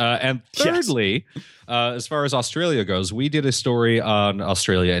stretch. And thirdly, as far as Australia goes, we did a story on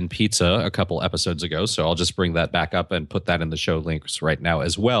Australia and pizza a couple episodes ago, so I'll just bring that back up and put that in the show links right now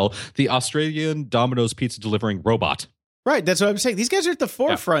as well. The Australian Domino's pizza delivering robot. Right, that's what I'm saying. These guys are at the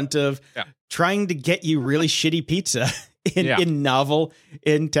forefront of trying to get you really shitty pizza in novel,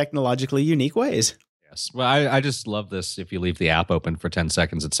 in technologically unique ways. Yes. Well, I just love this. If you leave the app open for 10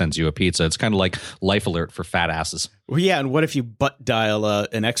 seconds, it sends you a pizza. It's kind of like Life Alert for fat asses. Well, yeah, and what if you butt dial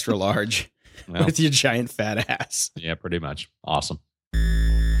an extra large with your giant fat ass? Yeah, pretty much. Awesome.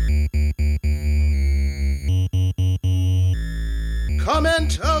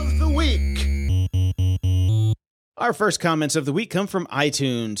 Comment of the week. Our first comments of the week come from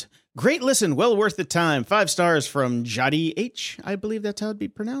iTunes. Great listen, well worth the time. 5 stars from Jody H. I believe that's how it'd be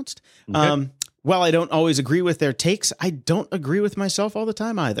pronounced. Okay. While I don't always agree with their takes, I don't agree with myself all the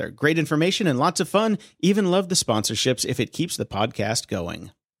time either. Great information and lots of fun. Even love the sponsorships if it keeps the podcast going.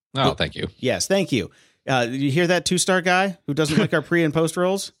 Oh, thank you. Yes, thank you. You hear that 2-star guy who doesn't like our pre and post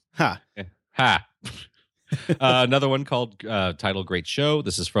rolls? Ha. Ha. Another one called title Great Show.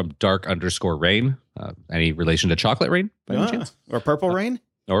 This is from Dark_Rain. Any relation to Chocolate Rain by any chance? Or Purple Rain?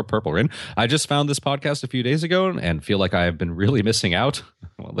 Or Purple Rain. I just found this podcast a few days ago and feel like I have been really missing out.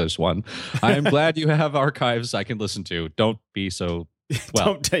 Well, there's one. I am glad you have archives I can listen to. Don't be so...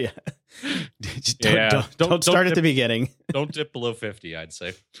 Well, don't start at the beginning. Don't dip below 50, I'd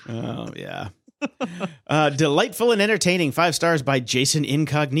say. Oh, yeah. Delightful and entertaining, 5 stars by Jason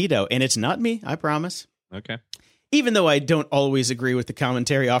Incognito. And it's not me, I promise. Okay. Even though I don't always agree with the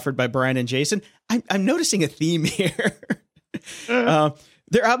commentary offered by Brian and Jason, I'm noticing a theme here.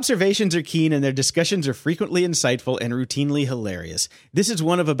 Their observations are keen and their discussions are frequently insightful and routinely hilarious. This is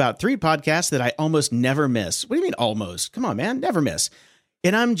one of about 3 podcasts that I almost never miss. What do you mean almost? Come on, man, never miss.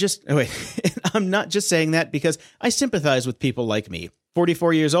 And I'm not just saying that because I sympathize with people like me.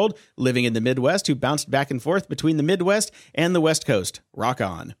 44 years old, living in the Midwest, who bounced back and forth between the Midwest and the West Coast. Rock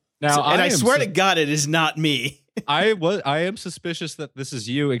on. Now, I swear to God, it is not me. I am suspicious that this is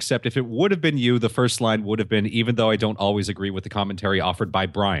you, except if it would have been you, the first line would have been, even though I don't always agree with the commentary offered by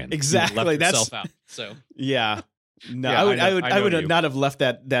Brian. Exactly. That's out. So yeah. No, yeah, I would not have left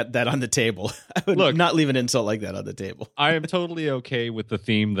that on the table. I would not leave an insult like that on the table. I am totally okay with the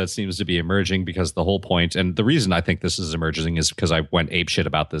theme that seems to be emerging, because the whole point, and the reason I think this is emerging is because I went apeshit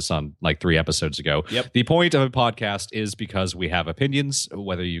about this on like 3 episodes ago. Yep. The point of a podcast is because we have opinions.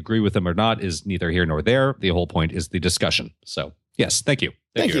 Whether you agree with them or not is neither here nor there. The whole point is the discussion. So yes, thank you.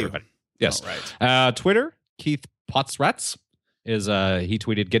 Thank you, everybody. Yes. All right. Twitter, Keith Potsrats is he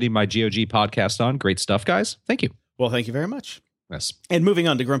tweeted, getting my GOG podcast on. Great stuff, guys. Thank you. Well, thank you very much. Yes. And moving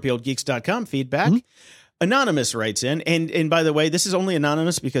on to grumpyoldgeeks.com feedback. Mm-hmm. Anonymous writes in, and by the way, this is only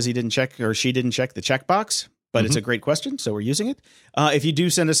anonymous because he didn't check or she didn't check the checkbox, but it's a great question, so we're using it. If you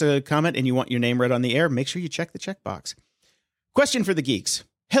do send us a comment and you want your name read on the air, make sure you check the checkbox. Question for the geeks.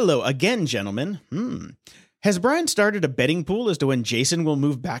 Hello again, gentlemen. Has Brian started a betting pool as to when Jason will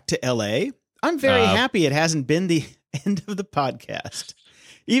move back to LA? I'm very happy it hasn't been the end of the podcast.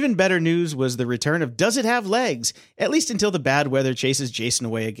 Even better news was the return of Does It Have Legs? At least until the bad weather chases Jason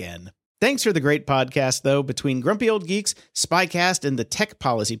away again. Thanks for the great podcast, though. Between Grumpy Old Geeks, Spycast, and the Tech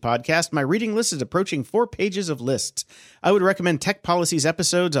Policy podcast, my reading list is approaching 4 pages of lists. I would recommend Tech Policy's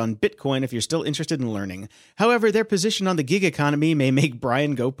episodes on Bitcoin if you're still interested in learning. However, their position on the gig economy may make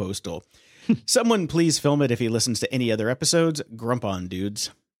Brian go postal. Someone please film it if he listens to any other episodes. Grump on, dudes.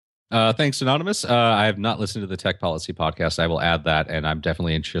 Thanks, Anonymous. I have not listened to the Tech Policy podcast. I will add that, and I'm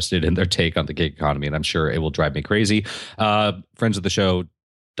definitely interested in their take on the gig economy, and I'm sure it will drive me crazy. Friends of the show,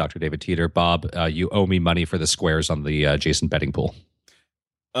 Dr. David Teeter, Bob, you owe me money for the squares on the Jason betting pool.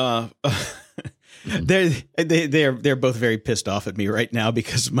 They're both very pissed off at me right now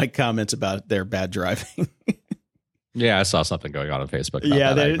because of my comments about their bad driving. Yeah, I saw something going on Facebook.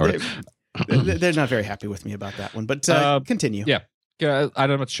 They're not very happy with me about that one, but continue. Yeah.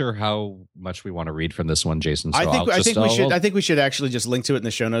 I'm not sure how much we want to read from this one, Jason. So I think we should actually just link to it in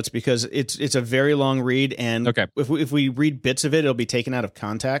the show notes because it's a very long read, and if we read bits of it, it'll be taken out of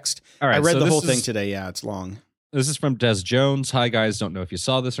context. All right, I read the whole thing today. Yeah, it's long. This is from Des Jones. Hi, guys. Don't know if you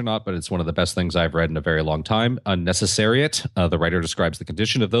saw this or not, but it's one of the best things I've read in a very long time. Unnecessariat. The writer describes the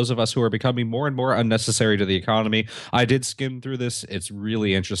condition of those of us who are becoming more and more unnecessary to the economy. I did skim through this. It's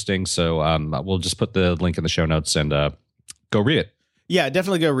really interesting. So we'll just put the link in the show notes and go read it. Yeah,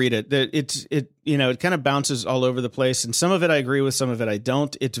 definitely go read it. It kind of bounces all over the place, and some of it I agree with, some of it I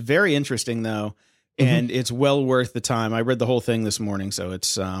don't. It's very interesting though, and it's well worth the time. I read the whole thing this morning, so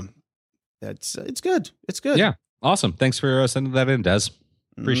it's good. It's good. Yeah, awesome. Thanks for sending that in, Des.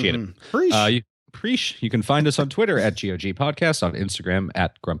 Appreciate it. You can find us on Twitter at GOG Podcast, on Instagram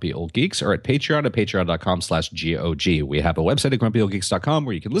at Grumpy Old Geeks, or at Patreon at patreon.com/GOG. We have a website at grumpyoldgeeks.com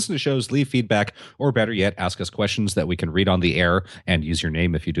where you can listen to shows, leave feedback, or better yet, ask us questions that we can read on the air and use your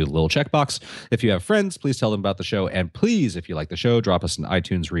name if you do the little checkbox. If you have friends, please tell them about the show. And please, if you like the show, drop us an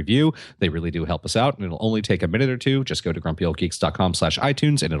iTunes review. They really do help us out, and it'll only take a minute or two. Just go to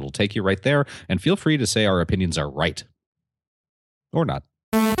grumpyoldgeeks.com/iTunes and it'll take you right there. And feel free to say our opinions are right. Or not.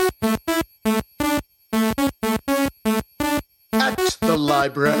 At the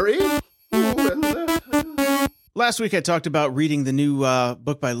library. Last week I talked about reading the new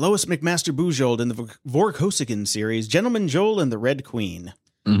book by Lois McMaster Bujold in the Vorkosigan series, Gentleman Joel and the Red Queen.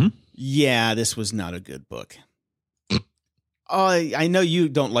 Mm-hmm. Yeah, this was not a good book. I know you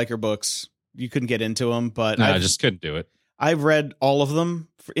don't like her books. You couldn't get into them, but I just couldn't do it. I've read all of them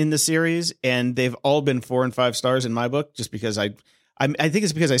in the series, and they've all been 4 and 5 stars in my book, just because I think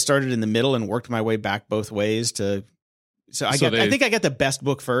it's because I started in the middle and worked my way back both ways to. I think I got the best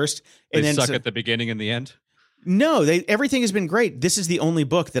book first, and they then suck at the beginning and the end. No, everything has been great. This is the only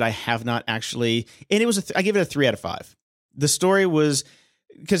book that I have not actually, and it was I give it a 3 out of 5. The story was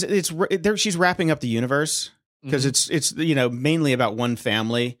because she's wrapping up the universe because it's mainly about one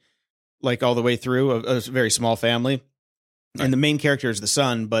family, like all the way through a very small family, right. And the main character is the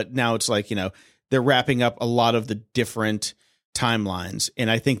son, but now it's like they're wrapping up a lot of the different timelines,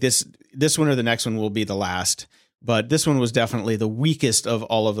 and I think this one or the next one will be the last. But this one was definitely the weakest of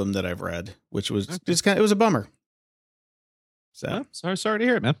all of them that I've read, which was just it was a bummer. So sorry to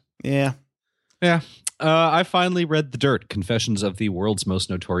hear it, man. Yeah. I finally read The Dirt, Confessions of the World's Most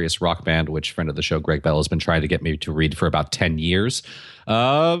Notorious Rock Band, which friend of the show, Greg Bell, has been trying to get me to read for about 10 years.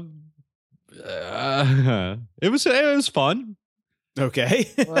 It was fun. Okay.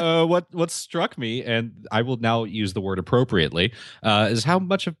 What struck me, and I will now use the word appropriately, is how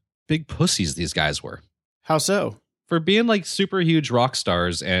much of big pussies these guys were. How so? For being like super huge rock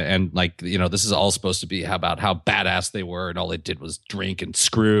stars and like, this is all supposed to be about how badass they were and all they did was drink and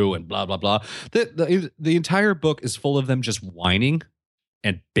screw and blah, blah, blah. The entire book is full of them just whining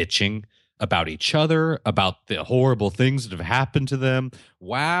and bitching about each other, about the horrible things that have happened to them.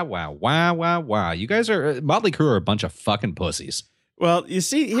 Wow. You guys Motley Crue are a bunch of fucking pussies. Well, you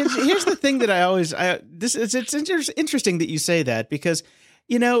see, here's the thing that it's interesting that you say that because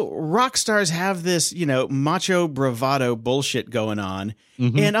rock stars have this, macho bravado bullshit going on.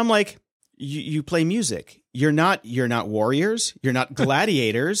 Mm-hmm. And I'm like, you play music. You're not warriors. You're not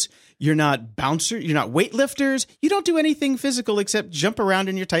gladiators. You're not bouncers. You're not weightlifters. You don't do anything physical except jump around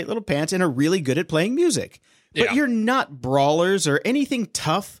in your tight little pants and are really good at playing music. But you're not brawlers or anything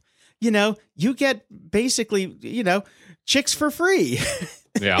tough. You get basically, chicks for free.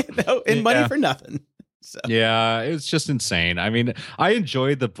 Yeah. And money for nothing. So. Yeah, it's just insane. I mean, I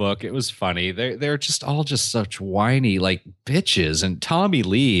enjoyed the book. It was funny. They're just all just such whiny like bitches. And Tommy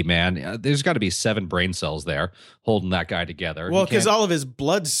Lee, man, there's got to be 7 brain cells there holding that guy together. Well, because all of his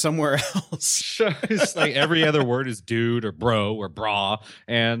blood's somewhere else. It's like every other word is dude or bro or bra,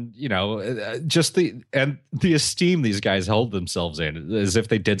 and just the esteem these guys hold themselves in as if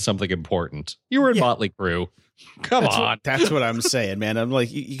they did something important. You were in Motley Crue. Come on. That's what I'm saying, man. I'm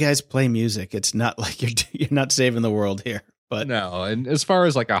like, you guys play music. It's not like you're not saving the world here. But no, and as far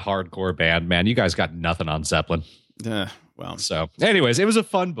as like a hardcore band, man, you guys got nothing on Zeppelin. Well, so anyways, it was a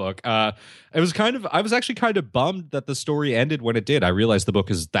fun book. I was actually kind of bummed that the story ended when it did. I realized the book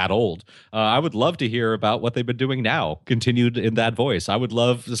is that old. I would love to hear about what they've been doing now, continued in that voice. I would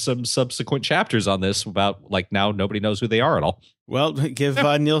love some subsequent chapters on this about like now nobody knows who they are at all. Well, give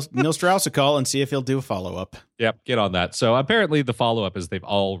Neil Strauss a call and see if he'll do a follow-up. Yep, get on that. So apparently the follow-up is they've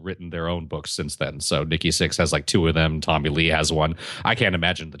all written their own books since then. So Nikki Sixx has like 2 of them. Tommy Lee has one. I can't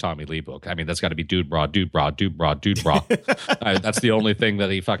imagine the Tommy Lee book. I mean, that's got to be dude bra, dude bra, dude bra, dude bra. That's the only thing that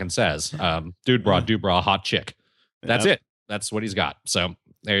he fucking says. Dude bra, hot chick. That's it. That's what he's got. So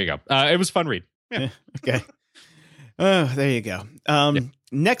there you go. It was a fun read. Yeah. Okay. Oh, there you go.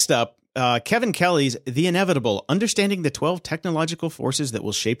 Next up, Kevin Kelly's The Inevitable, Understanding the 12 Technological Forces That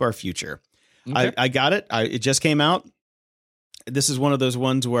Will Shape Our Future. Okay. I got it. It just came out. This is one of those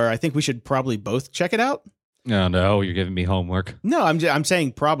ones where I think we should probably both check it out. No, you're giving me homework. No, I'm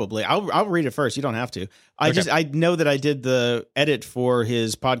saying probably. I'll read it first. You don't have to. I know that I did the edit for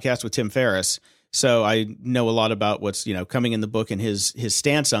his podcast with Tim Ferriss, so I know a lot about what's coming in the book and his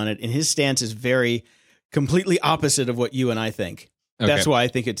stance on it. And his stance is very completely opposite of what you and I think. Okay. That's why I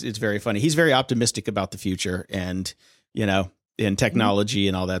think it's very funny. He's very optimistic about the future and in technology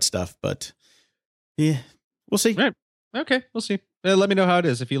and all that stuff. But yeah, we'll see. Right. Okay, we'll see. Let me know how it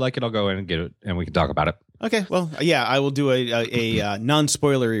is. If you like it, I'll go in and get it, and we can talk about it. Okay. Well, yeah, I will do a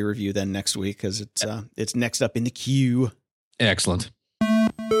non-spoilery review then next week because it's next up in the queue. Excellent.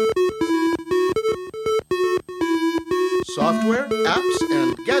 Software, apps,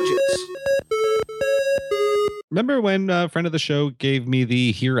 and gadgets. Remember when a friend of the show gave me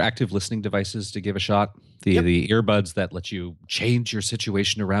the Hear Active Listening devices to give a shot? The earbuds that let you change your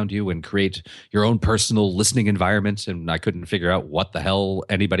situation around you and create your own personal listening environment. And I couldn't figure out what the hell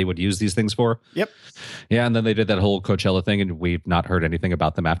anybody would use these things for. Yep. Yeah, and then they did that whole Coachella thing, and we've not heard anything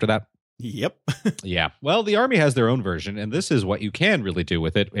about them after that. Yep. Yeah. Well, the Army has their own version, and this is what you can really do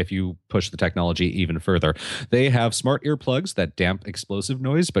with it if you push the technology even further. They have smart earplugs that damp explosive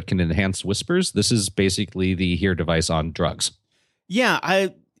noise but can enhance whispers. This is basically the Hear device on drugs. Yeah,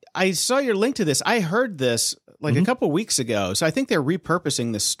 I saw your link to this. I heard this like a couple weeks ago, so I think they're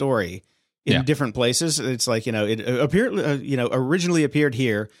repurposing this story in different places. It's like it appeared, originally appeared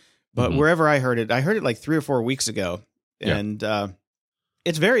here, but wherever I heard it like 3 or 4 weeks ago, and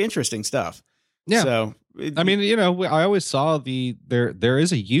it's very interesting stuff. Yeah. So I mean, I always saw there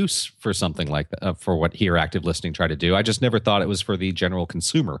is a use for something like that, for what Here Active Listening tried to do. I just never thought it was for the general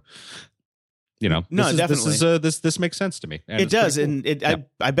consumer. No, definitely. This makes sense to me. It does, cool. And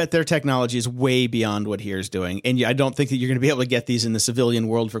I bet their technology is way beyond what Here's doing. And I don't think that you're going to be able to get these in the civilian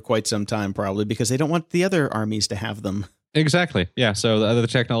world for quite some time, probably, because they don't want the other armies to have them. Exactly. Yeah. So the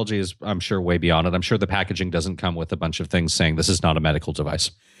technology is, I'm sure, way beyond it. I'm sure the packaging doesn't come with a bunch of things saying this is not a medical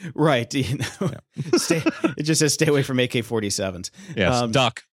device. Right. It just says stay away from AK-47s. Yes.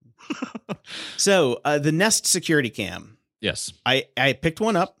 Duck. So the Nest security cam. Yes. I picked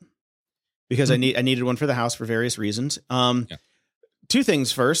one up because I needed one for the house for various reasons. Two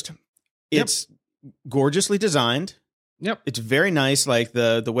things first. It's gorgeously designed. Yep. It's very nice. Like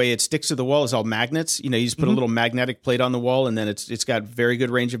the way it sticks to the wall is all magnets. You just put a little magnetic plate on the wall, and then it's got very good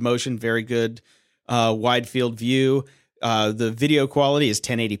range of motion, very good wide field view. The video quality is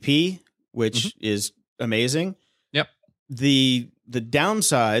 1080p, which is amazing. Yep. The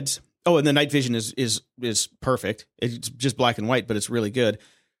downsides. Oh, and the night vision is perfect. It's just black and white, but it's really good.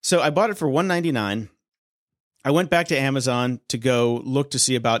 So I bought it for $199. I went back to Amazon to go look to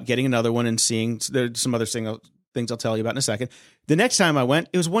see about getting another one and seeing there's some other things I'll tell you about in a second. The next time I went,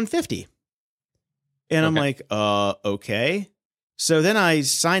 it was $150. And I'm like, okay. So then I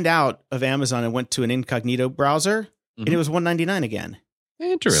signed out of Amazon and went to an incognito browser, and it was $199 again.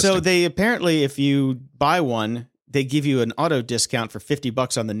 Interesting. So they apparently, if you buy one, they give you an auto discount for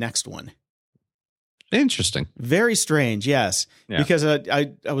 $50 on the next one. Interesting. Very strange, yes. Yeah. Because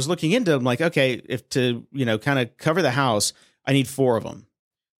I was looking into them, like, okay, if to kind of cover the house, I need 4 of them,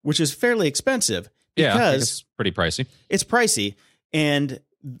 which is fairly expensive. Because it's pretty pricey. It's pricey. And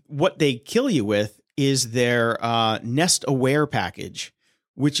what they kill you with is their Nest Aware package,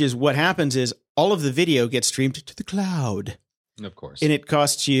 which is what happens is all of the video gets streamed to the cloud. Of course. And it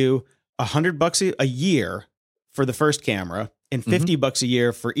costs you $100 a year for the first camera and $50 a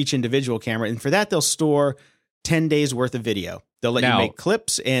year for each individual camera. And for that, they'll store 10 days worth of video. They'll let you make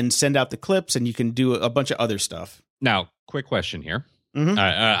clips and send out the clips, and you can do a bunch of other stuff. Now, quick question here. And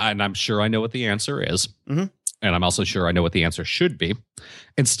I'm sure I know what the answer is. And I'm also sure I know what the answer should be.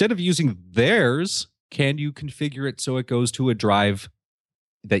 Instead of using theirs, can you configure it so it goes to a drive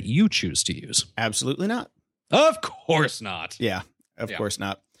that you choose to use? Absolutely not. Of course not. Yeah, of course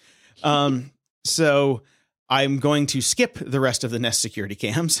not. So I'm going to skip the rest of the Nest security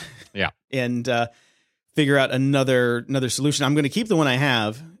cams. And figure out another solution. I'm going to keep the one I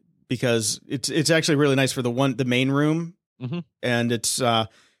have because it's actually really nice for the main room. And it's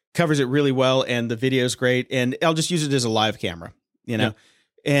covers it really well, and the video is great. And I'll just use it as a live camera,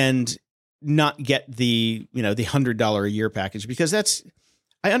 and not get the the $100 a year package, because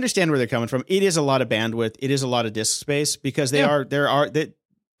I understand where they're coming from. It is a lot of bandwidth. It is a lot of disk space, because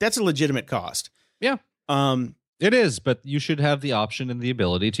that's a legitimate cost. Yeah. It is, but you should have the option and the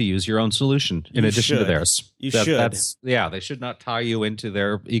ability to use your own solution in addition to theirs. You should. They should not tie you into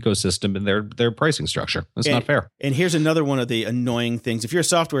their ecosystem and their pricing structure. That's not fair. And here's another one of the annoying things. If you're a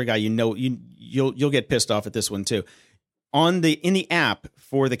software guy, you'll get pissed off at this one too. In the app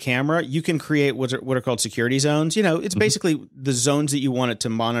for the camera, you can create what are called security zones. It's basically the zones that you want it to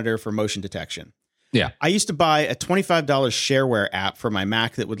monitor for motion detection. Yeah. I used to buy a $25 shareware app for my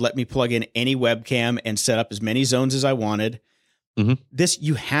Mac that would let me plug in any webcam and set up as many zones as I wanted. This,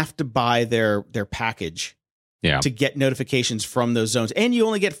 you have to buy their package to get notifications from those zones. And you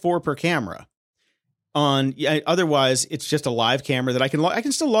only get 4 per camera. Otherwise, it's just a live camera that I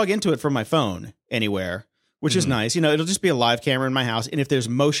can still log into it from my phone anywhere, which is nice. It'll just be a live camera in my house. And if there's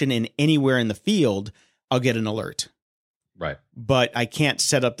motion in anywhere in the field, I'll get an alert. Right. But I can't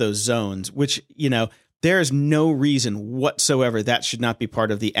set up those zones, which, there is no reason whatsoever that should not be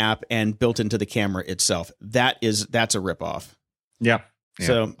part of the app and built into the camera itself. That's a ripoff. Yeah.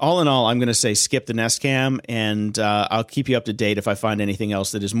 So all in all, I'm going to say skip the Nest Cam, and I'll keep you up to date if I find anything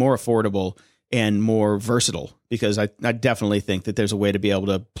else that is more affordable and more versatile, because I definitely think that there's a way to be able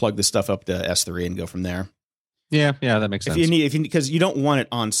to plug this stuff up to S3 and go from there. Yeah, that makes sense. Because you don't want it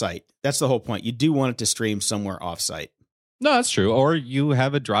on site. That's the whole point. You do want it to stream somewhere off site. No, that's true. Or you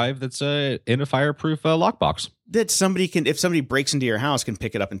have a drive that's in a fireproof lockbox that somebody can, if somebody breaks into your house, can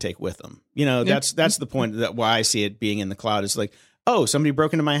pick it up and take with them. That's the point. That why I see it being in the cloud is like, oh, somebody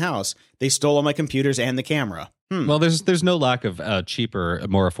broke into my house. They stole all my computers and the camera. Well, there's no lack of cheaper,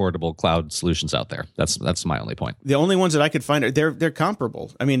 more affordable cloud solutions out there. That's my only point. The only ones that I could find they're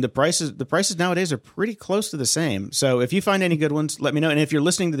comparable. I mean, the prices nowadays are pretty close to the same. So if you find any good ones, let me know. And if you're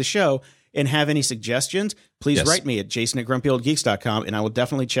listening to the show and have any suggestions, please write me at jason@grumpyoldgeeks.com, and I will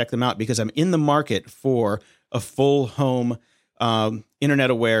definitely check them out, because I'm in the market for a full home internet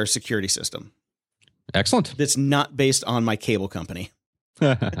aware security system. Excellent. That's not based on my cable company.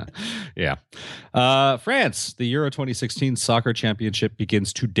 Yeah. France, the Euro 2016 soccer championship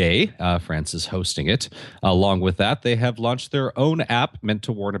begins today. France is hosting it. Along with that, they have launched their own app meant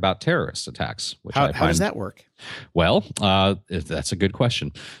to warn about terrorist attacks. How does that work? Well, that's a good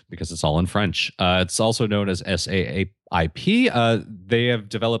question because it's all in French. It's also known as SAAIP. They have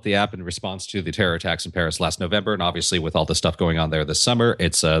developed the app in response to the terror attacks in Paris last November, and obviously with all the stuff going on there this summer,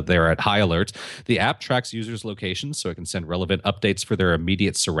 they're at high alert. The app tracks users' locations so it can send relevant updates for their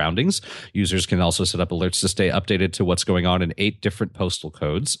immediate surroundings. Users can also set up alerts to stay updated to what's going on in 8 different postal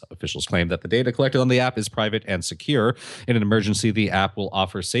codes. Officials claim that the data collected on the app is private and secure. In an emergency, the app will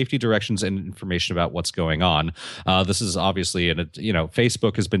offer safety directions and information about what's going on. This is obviously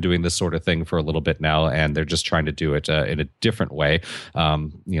Facebook has been doing this sort of thing for a little bit now, and they're just trying to do it in a different way,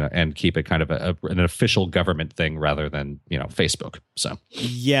 and keep it kind of an official government thing rather than Facebook. So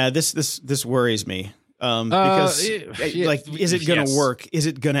yeah, this worries me because is it going to work? Is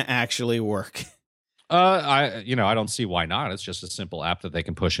it going to actually work? I don't see why not. It's just a simple app that they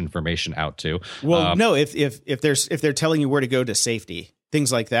can push information out to. Well, no, if they're telling you where to go to safety,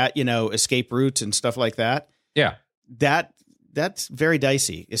 things like that, escape routes and stuff like that. Yeah, that's very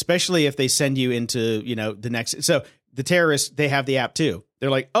dicey, especially if they send you into the next. So the terrorists, they have the app too. They're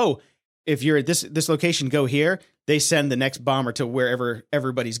like, oh, if you're at this location, go here. They send the next bomber to wherever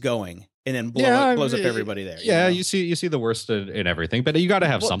everybody's going, and then blows up everybody there. Yeah, you see the worst in everything, but you got to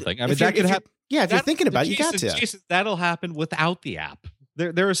have something. I mean, that could happen. Yeah, if you're thinking about it, you got to. Jason, that'll happen without the app.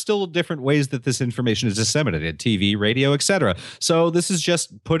 There are still different ways that this information is disseminated: TV, radio, etc. So this is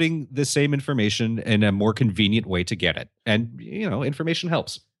just putting the same information in a more convenient way to get it, and information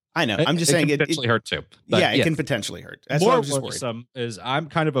helps. I know. I'm just saying it can potentially hurt too. It can potentially hurt. That's more what I'm just worried. Is I'm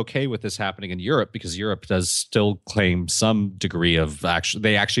kind of okay with this happening in Europe because Europe does still claim some degree of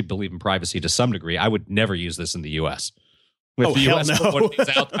they actually believe in privacy to some degree. I would never use this in the U.S. With the U.S.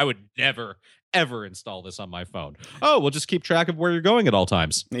 out, I would never ever install this on my phone. Oh, we'll just keep track of where you're going at all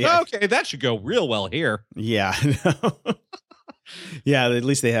times. Yeah. Okay, that should go real well here. Yeah. Yeah, at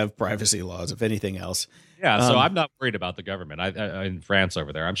least they have privacy laws, if anything else. Yeah, so I'm not worried about the government. I in France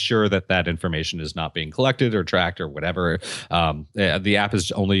over there, I'm sure that information is not being collected or tracked or whatever. The app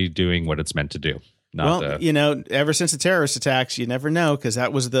is only doing what it's meant to do. Ever since the terrorist attacks, you never know, because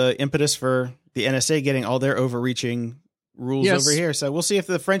that was the impetus for the NSA getting all their overreaching rules over here. So we'll see if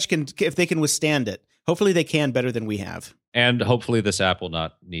the French if they can withstand it. Hopefully they can better than we have. And hopefully this app will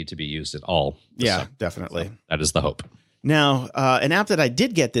not need to be used at all. Yeah, definitely. So that is the hope. Now, an app that I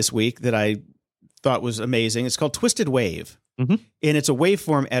did get this week that I thought was amazing, it's called Twisted Wave. Mm-hmm. And it's a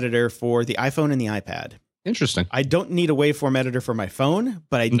waveform editor for the iPhone and the iPad. Interesting. I don't need a waveform editor for my phone,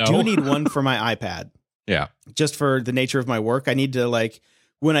 but I do need one for my iPad. Yeah. Just for the nature of my work. I need to,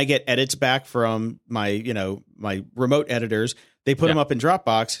 when I get edits back from my remote editors, they put them up in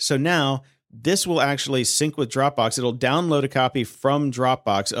Dropbox. So now this will actually sync with Dropbox. It'll download a copy from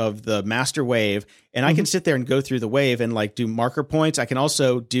Dropbox of the master wave, and I can sit there and go through the wave and do marker points. I can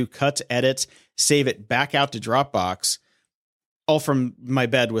also do cuts, edits, save it back out to Dropbox, all from my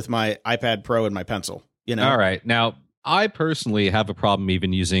bed with my iPad Pro and my pencil. All right. Now, I personally have a problem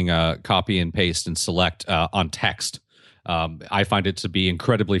even using copy and paste and select on text. I find it to be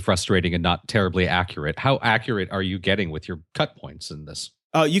incredibly frustrating and not terribly accurate. How accurate are you getting with your cut points in this?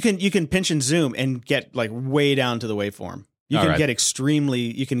 You can pinch and zoom and get way down to the waveform. You can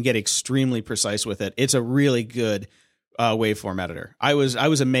get extremely precise with it. It's a really good waveform editor. I was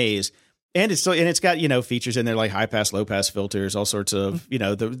amazed. And it's got, features in there like high pass, low pass filters, all sorts of,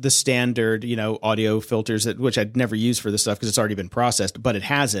 the standard, audio filters which I'd never use for this stuff because it's already been processed, but it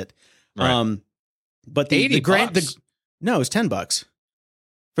has it. Right. But the $80. No, it's $10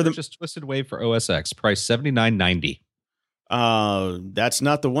 for the just Twisted Wave for OS X, price $79.90. That's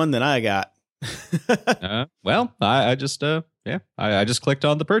not the one that I got. Well, I just I just clicked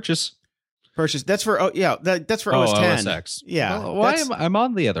on the purchase. That's for that's for OS 10. OS X. Yeah. Well, why am I'm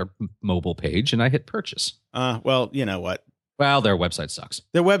on the other mobile page and I hit purchase? Well, you know what? Well, their website sucks.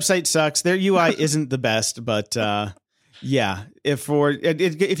 Their website sucks. Their UI isn't the best, but yeah.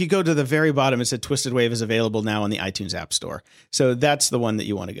 If you go to the very bottom, it said Twisted Wave is available now on the iTunes App Store. So that's the one that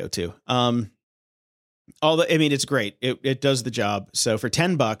you want to go to. It's great. It does the job. So for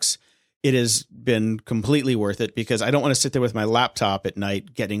 $10, it has been completely worth it because I don't want to sit there with my laptop at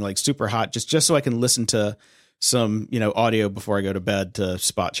night getting super hot just so I can listen to some, audio before I go to bed to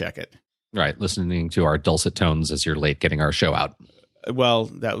spot check it. Right. Listening to our dulcet tones as you're late getting our show out. Well,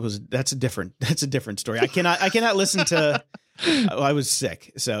 that's a different story. I cannot listen to, I was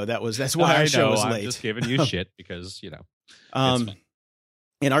sick. So that's why our show was late. I'm just giving you shit because,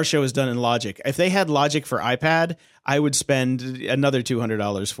 and our show is done in Logic. If they had Logic for iPad, I would spend another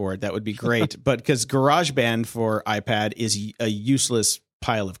 $200 for it. That would be great. But because GarageBand for iPad is a useless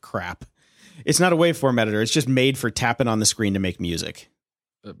pile of crap. It's not a waveform editor. It's just made for tapping on the screen to make music.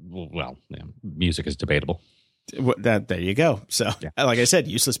 Music is debatable. There you go. So, like I said,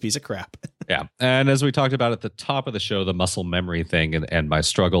 useless piece of crap. Yeah. And as we talked about at the top of the show, the muscle memory thing and my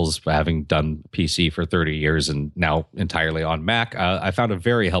struggles having done PC for 30 years and now entirely on Mac, I found a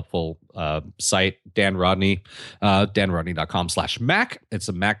very helpful site, Dan Rodney, danrodney.com/Mac. It's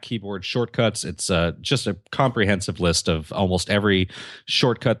a Mac keyboard shortcuts. It's just a comprehensive list of almost every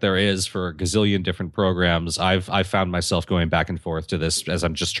shortcut there is for a gazillion different programs. I've found myself going back and forth to this as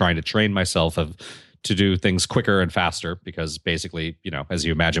I'm just trying to train myself to do things quicker and faster, because basically, as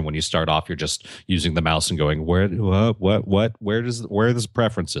you imagine, when you start off, you're just using the mouse and going, where are the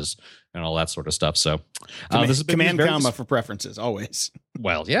preferences and all that sort of stuff. So this has been command comma for preferences always.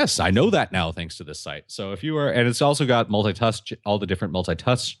 Well, yes, I know that now thanks to this site. So if you are, and it's also got multi-touch, all the different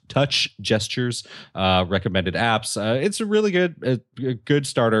touch gestures, recommended apps. It's a really good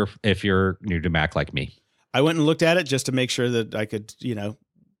starter if you're new to Mac like me. I went and looked at it just to make sure that I could, you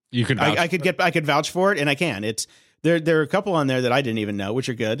can I could vouch for it, and I can. It's there are a couple on there that I didn't even know, which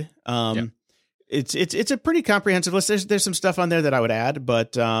are good. It's a pretty comprehensive list. There's some stuff on there that I would add,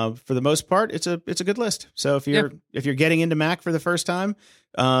 but for the most part, it's a good list. So if you're getting into Mac for the first time,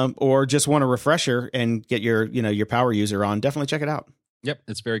 or just want a refresher and get your power user on, definitely check it out. Yep,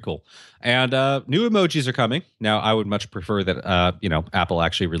 it's very cool. And new emojis are coming. Now, I would much prefer that, Apple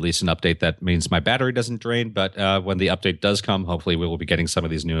actually release an update that means my battery doesn't drain. But when the update does come, hopefully we will be getting some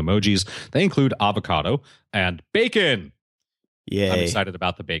of these new emojis. They include avocado and bacon. Yay. I'm excited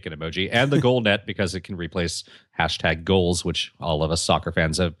about the bacon emoji and the goal net because it can replace hashtag goals, which all of us soccer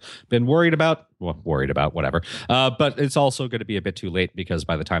fans have been worried about. Well, whatever. But it's also going to be a bit too late because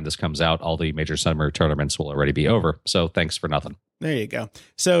by the time this comes out, all the major summer tournaments will already be over. So thanks for nothing. There you go.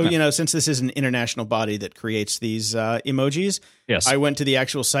 So, since this is an international body that creates these emojis, yes, I went to the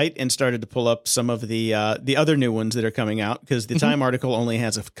actual site and started to pull up some of the other new ones that are coming out because the Time article only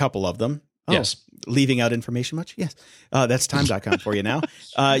has a couple of them. Oh, yes. Leaving out information much? Yes. That's time.com for you now.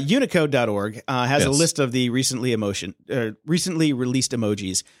 Unicode.org has a list of the recently released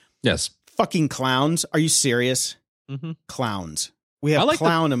emojis. Yes. Fucking clowns. Are you serious? Mm-hmm. Clowns. We have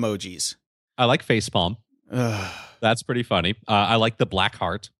clown emojis. I like facepalm. That's pretty funny. I like the black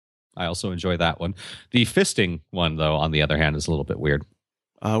heart. I also enjoy that one. The fisting one, though, on the other hand, is a little bit weird.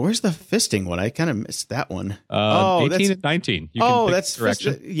 Where's the fisting one? I kind of missed that one. 18 and 19. That's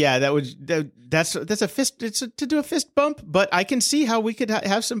direction. That's a fist. It's to do a fist bump, but I can see how we could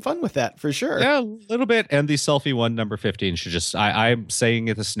have some fun with that for sure. Yeah, a little bit. And the selfie one, number 15, should just. I'm saying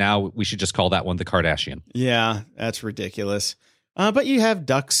this now. We should just call that one the Kardashian. Yeah, that's ridiculous. But you have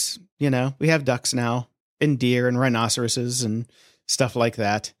ducks. We have ducks now, and deer, and rhinoceroses, and stuff like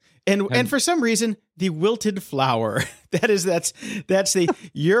that. And for some reason, the wilted flower. That's the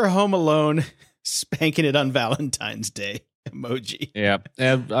you're home alone spanking it on Valentine's Day emoji. Yeah.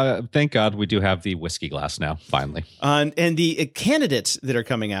 And thank God we do have the whiskey glass now, finally. And the candidates that are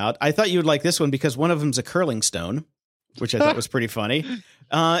coming out, I thought you would like this one because one of them's a curling stone, which I thought was pretty funny.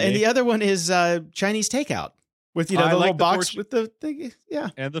 And the other one is Chinese takeout. With the little box with the thing,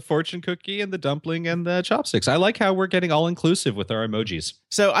 yeah, and the fortune cookie and the dumpling and the chopsticks. I like how we're getting all inclusive with our emojis.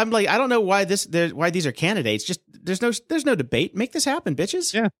 So I'm like, I don't know why these are candidates. Just there's no debate. Make this happen,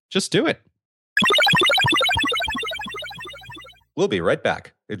 bitches. Yeah, just do it. We'll be right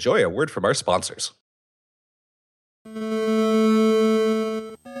back. Enjoy a word from our sponsors.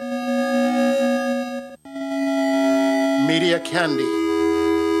 Media Candy.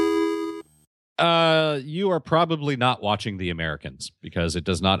 You are probably not watching The Americans because it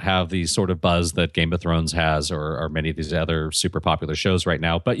does not have the sort of buzz that Game of Thrones has or many of these other super popular shows right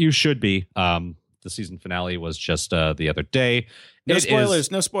now, but you should be. The season finale was just the other day. No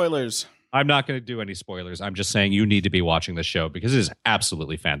spoilers. I'm not going to do any spoilers. I'm just saying you need to be watching the show because it is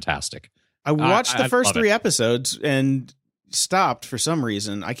absolutely fantastic. I watched the first 3 episodes and stopped for some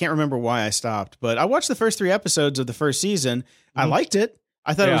reason. I can't remember why I stopped, but I watched the first 3 episodes of the first season. I liked it.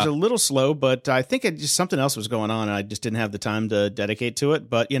 I thought it was a little slow, but I think something else was going on, and I just didn't have the time to dedicate to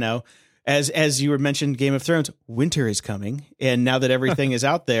it. But as you were mentioned, Game of Thrones, winter is coming, and now that everything is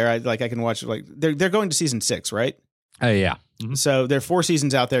out there, I can watch. They're going to season 6, right? Yeah. Mm-hmm. So there are 4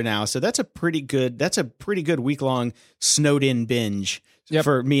 seasons out there now. So that's a pretty good week-long snowed-in binge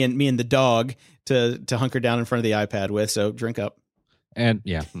for me and the dog to hunker down in front of the iPad with. So drink up. And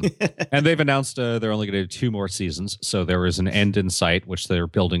yeah, and they've announced they're only going to do 2 more seasons, so there is an end in sight, which they're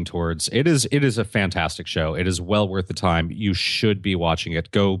building towards. It is a fantastic show. It is well worth the time. You should be watching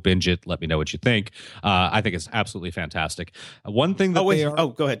it. Go binge it. Let me know what you think. I think it's absolutely fantastic. One thing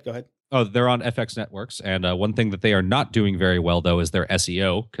that go ahead. Oh, they're on FX Networks, and one thing that they are not doing very well, though, is their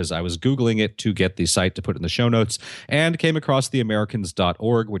SEO, because I was Googling it to get the site to put in the show notes and came across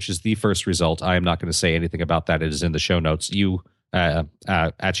theamericans.org, which is the first result. I am not going to say anything about that. It is in the show notes. You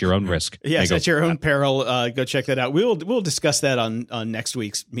at your own risk. Yes, at your own peril. Go check that out. We'll discuss that on next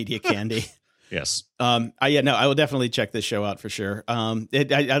week's Media Candy. Yes. I will definitely check this show out for sure.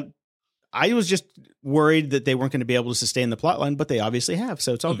 I was just worried that they weren't going to be able to sustain the plotline, but they obviously have,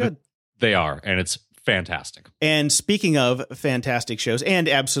 so it's all good. They are, and it's fantastic. And speaking of fantastic shows, and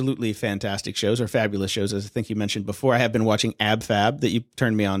absolutely fantastic shows, or fabulous shows, as I think you mentioned before, I have been watching Ab Fab that you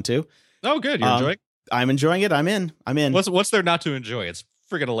turned me on to. Oh, good. You're enjoying? I'm enjoying it. I'm in. What's there not to enjoy? It's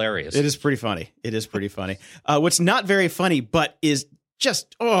friggin' hilarious. It is pretty funny. What's not very funny, but is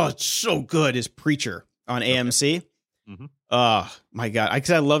just, it's so good, is Preacher on AMC. Mm-hmm. Oh, my God. Because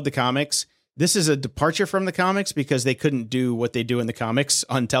I love the comics. This is a departure from the comics because they couldn't do what they do in the comics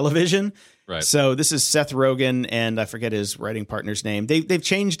on television. Right. So this is Seth Rogen, and I forget his writing partner's name. They've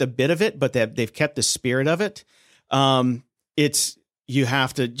changed a bit of it, but they've kept the spirit of it. You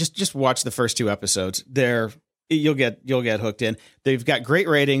have to just watch the first 2 episodes. You'll get hooked in. They've got great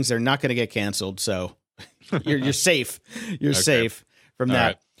ratings. They're not going to get canceled, so you're safe. You're safe from that.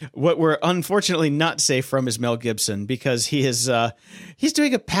 Right. What we're unfortunately not safe from is Mel Gibson, because he's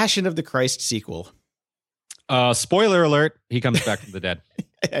doing a Passion of the Christ sequel. Spoiler alert: he comes back from the dead.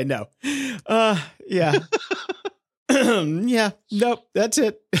 I know. Yeah. Yeah. Nope. That's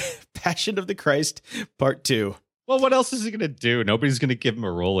it. Passion of the Christ Part 2. Well, what else is he going to do? Nobody's going to give him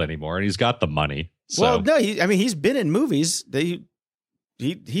a role anymore, and he's got the money. So. Well, no, he's been in movies.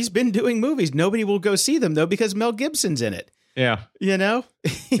 He's been doing movies. Nobody will go see them though because Mel Gibson's in it. Yeah,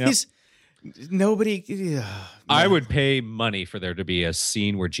 nobody. I would pay money for there to be a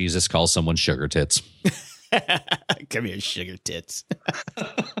scene where Jesus calls someone sugar tits. Come here, sugar tits.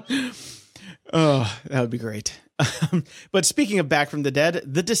 Oh, that would be great. But speaking of Back from the Dead,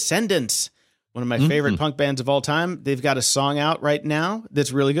 The Descendants. One of my favorite punk bands of all time. They've got a song out right now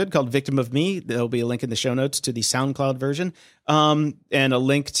that's really good called Victim of Me. There'll be a link in the show notes to the SoundCloud version, and a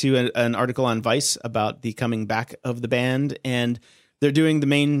link to an article on Vice about the coming back of the band. And they're doing the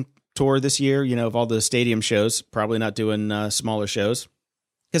main tour this year, of all the stadium shows, probably not doing smaller shows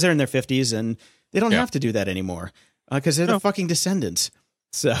because they're in their 50s and they don't have to do that anymore because they're the fucking Descendants.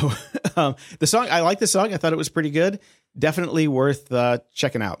 So the song, I like the song. I thought it was pretty good. Definitely worth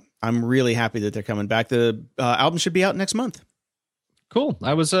checking out. I'm really happy that they're coming back. The album should be out next month. Cool.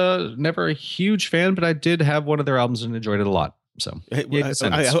 I was never a huge fan, but I did have one of their albums and enjoyed it a lot. So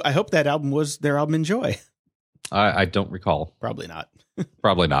I hope that album was their album Enjoy. I don't recall. Probably not.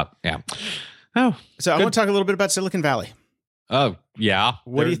 Probably not. Yeah. Oh, so I want to talk a little bit about Silicon Valley. Oh yeah.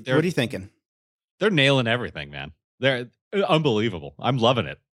 What are you thinking? They're nailing everything, man. They're unbelievable. I'm loving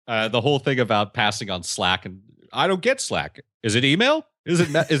it. The whole thing about passing on Slack, and I don't get Slack. Is it email? Is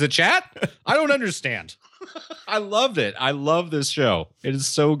it chat? I don't understand. I loved it. I love this show. It is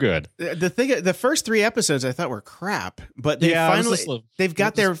so good. The first 3 episodes I thought were crap, but they've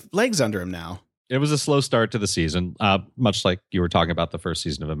got their legs under them now. It was a slow start to the season, much like you were talking about the first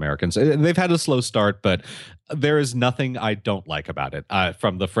season of Americans. They've had a slow start, but there is nothing I don't like about it.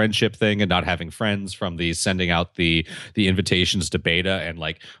 From the friendship thing and not having friends, from the sending out the invitations to beta and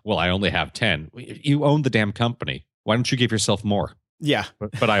like, well, I only have 10. You own the damn company. Why don't you give yourself more? Yeah.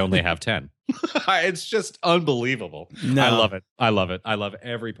 But I only have 10. It's just unbelievable. No. I love it. I love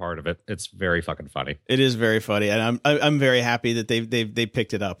every part of it. It's very fucking funny. It is very funny. And I'm very happy that they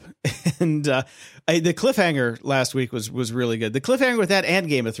picked it up. And the cliffhanger last week was really good. The cliffhanger with that and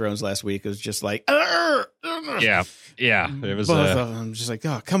Game of Thrones last week was just like, yeah. It was both of them. Just like,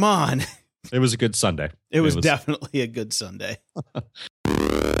 oh, come on. It was a good Sunday. It was definitely a good Sunday.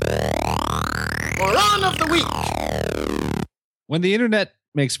 Moron of the week. When the internet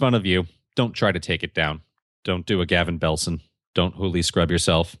makes fun of you, don't try to take it down. Don't do a Gavin Belson. Don't Hooli scrub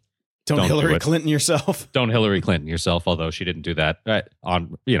yourself. Don't Hillary Clinton yourself. Don't Hillary Clinton yourself, although she didn't do that.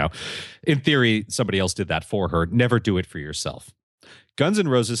 In theory, somebody else did that for her. Never do it for yourself. Guns N'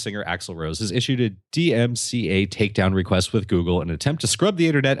 Roses singer Axl Rose has issued a DMCA takedown request with Google in an attempt to scrub the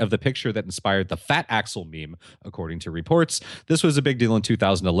internet of the picture that inspired the Fat Axl meme, according to reports. This was a big deal in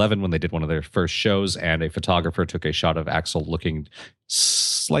 2011 when they did one of their first shows, and a photographer took a shot of Axl looking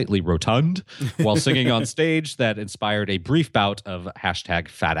slightly rotund while singing on stage that inspired a brief bout of hashtag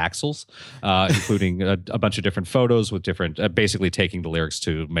Fat Axles, including a bunch of different photos with different, basically taking the lyrics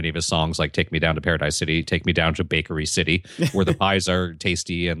to many of his songs, like Take Me Down to Paradise City, Take Me Down to Bakery City, where the pies are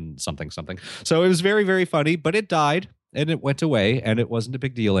tasty and something, something. So it was very, very funny, but it died and it went away and it wasn't a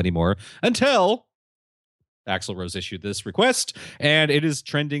big deal anymore until Axl Rose issued this request, and it is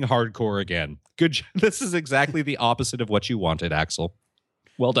trending hardcore again. This is exactly the opposite of what you wanted, Axl.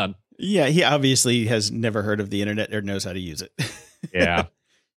 Well done. Yeah, he obviously has never heard of the internet or knows how to use it. Yeah.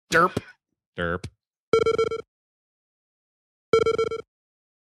 Derp. Derp.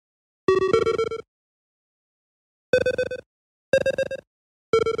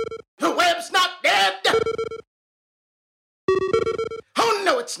 The web's not dead! Oh,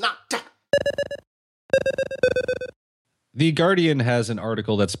 no, it's not. The Guardian has an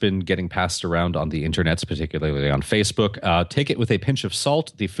article that's been getting passed around on the internet, particularly on Facebook. Take it with a pinch of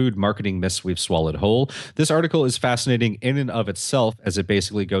salt, the food marketing myths we've swallowed whole. This article is fascinating in and of itself, as it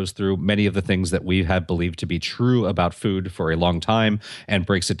basically goes through many of the things that we have believed to be true about food for a long time and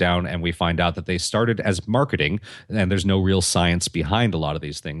breaks it down. And we find out that they started as marketing, and there's no real science behind a lot of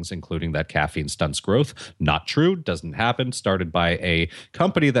these things, including that caffeine stunts growth. Not true, doesn't happen. Started by a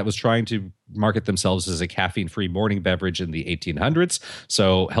company that was trying to market themselves as a caffeine-free morning beverage in the 1800s.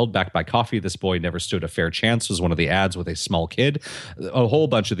 So held back by coffee, this boy never stood a fair chance, was one of the ads with a small kid. A whole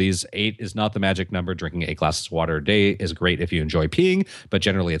bunch of these. 8 is not the magic number. Drinking 8 glasses of water a day is great if you enjoy peeing, but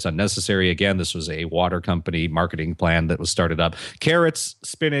generally it's unnecessary. Again, this was a water company marketing plan that was started up. Carrots,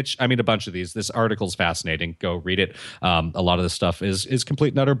 spinach, I mean, a bunch of these. This article's fascinating. Go read it. A lot of this stuff is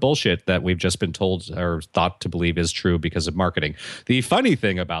complete and utter bullshit that we've just been told or thought to believe is true because of marketing. The funny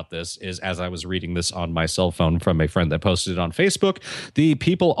thing about this is, as I was reading this on my cell phone from a friend that posted it on Facebook, the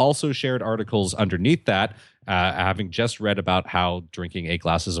people also shared articles underneath that, having just read about how drinking 8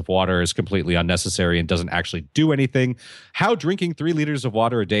 glasses of water is completely unnecessary and doesn't actually do anything. How drinking 3 liters of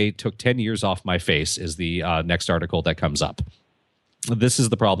water a day took 10 years off my face is the next article that comes up. This is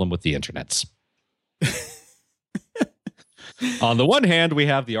the problem with the internets. On the one hand, we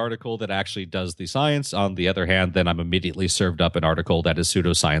have the article that actually does the science. On the other hand, then I'm immediately served up an article that is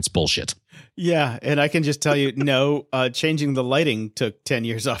pseudoscience bullshit. Yeah, and I can just tell you, no, changing the lighting took 10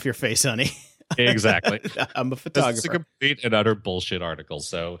 years off your face, honey. Exactly. I'm a photographer. This is a complete and utter bullshit article.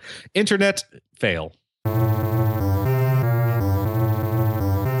 So, internet fail.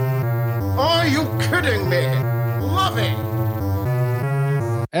 Are you kidding me? Loving.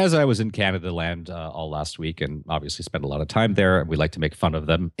 As I was in Canada land all last week and obviously spent a lot of time there, we like to make fun of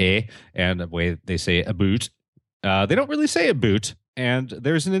them, and the way they say a boot. They don't really say a boot, and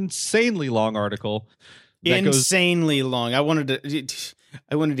there's an insanely long article. Insanely long. I wanted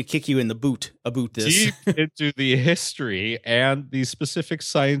to kick you in the boot about this. Deep into the history and the specific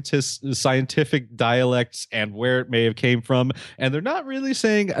scientific dialects and where it may have came from, and they're not really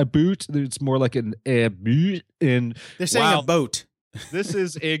saying a boot. It's more like an a boot. And they're saying a boat. This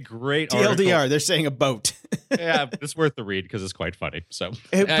is a great TLDR, article. they're saying a boat. Yeah, it's worth the read because it's quite funny. So,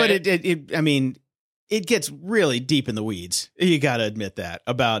 but I mean, it gets really deep in the weeds. You got to admit that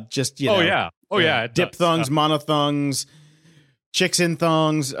about just, diphthongs, monophthongs, chicks in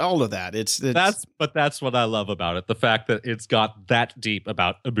thongs, all of that. That's what I love about it. The fact that it's got that deep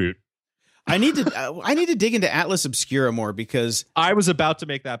about a boot. I need to dig into Atlas Obscura more because I was about to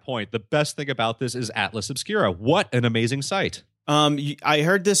make that point. The best thing about this is Atlas Obscura. What an amazing site. I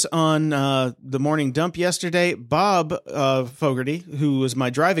heard this on the Morning Dump yesterday. Bob Fogarty, who was my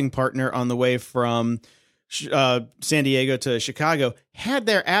driving partner on the way from San Diego to Chicago, had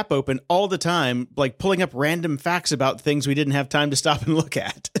their app open all the time, like pulling up random facts about things we didn't have time to stop and look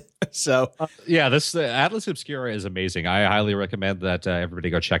at. So, this Atlas Obscura is amazing. I highly recommend that everybody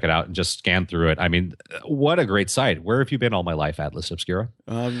go check it out and just scan through it. I mean, what a great site. Where have you been all my life, Atlas Obscura?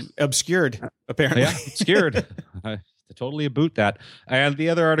 Obscured, apparently. Yeah, obscured. I totally boot that. And the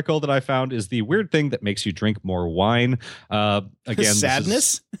other article that I found is the weird thing that makes you drink more wine. Again,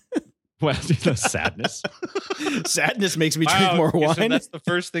 sadness. Well, sadness. Sadness makes me drink more wine. So that's the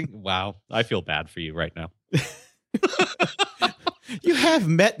first thing. Wow, I feel bad for you right now. You have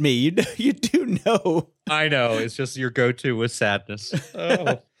met me. You do know. I know. It's just your go-to with sadness.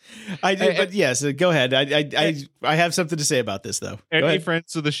 Oh. I do, but yes, go ahead. I have something to say about this, though. Any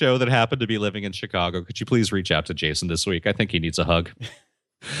friends of the show that happen to be living in Chicago, could you please reach out to Jason this week? I think he needs a hug.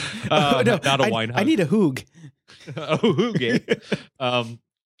 No, not a wine hug. I need a hoog. Oh, hoog.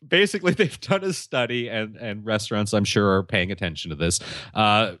 Basically, they've done a study, and restaurants, I'm sure, are paying attention to this.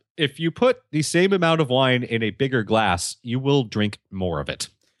 If you put the same amount of wine in a bigger glass, you will drink more of it.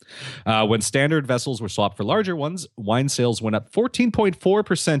 When standard vessels were swapped for larger ones, wine sales went up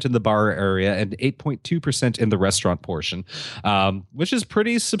 14.4% in the bar area and 8.2% in the restaurant portion, which is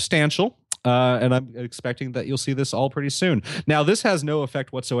pretty substantial. And I'm expecting that you'll see this all pretty soon. Now, this has no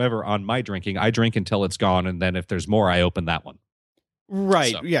effect whatsoever on my drinking. I drink until it's gone, and then if there's more, I open that one.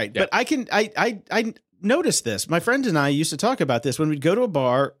 Right, So, yeah. But I noticed this. My friend and I used to talk about this when we'd go to a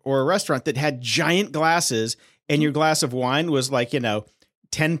bar or a restaurant that had giant glasses, and your glass of wine was like,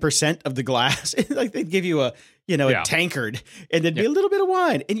 10% of the glass. Like they'd give you a tankard, and there'd be a little bit of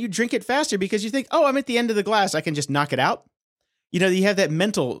wine, and you drink it faster because you think, oh, I'm at the end of the glass, I can just knock it out. You have that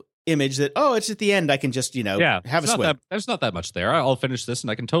mental image that, oh, it's at the end, I can just have a swim. There's not that much there. I'll finish this and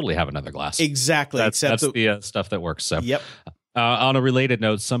I can totally have another glass. Exactly. That's the stuff that works. So yep. On a related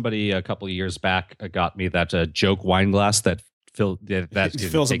note, somebody a couple of years back got me that joke wine glass that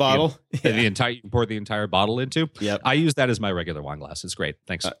fills a bottle. You can pour the entire bottle into. Yep. I use that as my regular wine glass. It's great.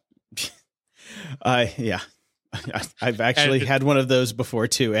 Thanks. Yeah. I've actually had one of those before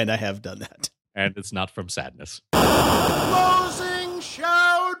too, and I have done that. And it's not from sadness. Closing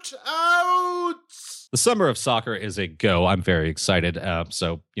shout outs. The summer of soccer is a go. I'm very excited.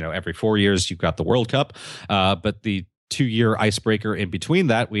 So, every 4 years you've got the World Cup, but the 2-year icebreaker in between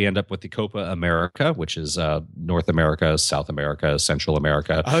that, we end up with the Copa America, which is North America, South America, Central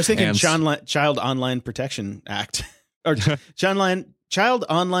America. I was thinking Child Online Protection Act or Child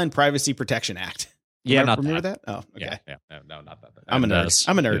Online Privacy Protection Act. Remember that? Oh, okay. Yeah. No, not that. I'm a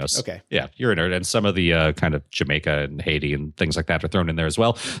nerd. Okay. Yeah, you're a nerd. And some of the kind of Jamaica and Haiti and things like that are thrown in there as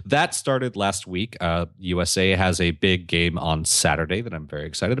well. That started last week. USA has a big game on Saturday that I'm very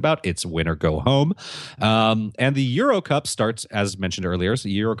excited about. It's win or go home. And the Euro Cup starts, as mentioned earlier. So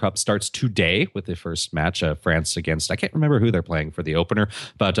the Euro Cup starts today with the first match, France against, I can't remember who they're playing for the opener,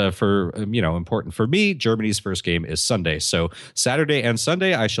 but for, important for me, Germany's first game is Sunday. So Saturday and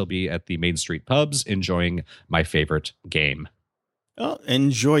Sunday, I shall be at the Main Street pubs enjoying my favorite game. Oh,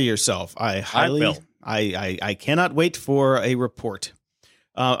 enjoy yourself. I cannot wait for a report.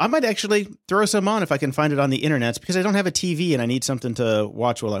 I might actually throw some on if I can find it on the internet because I don't have a TV and I need something to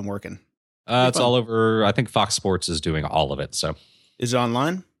watch while I'm working. It's all over. I think Fox Sports is doing all of it. So is it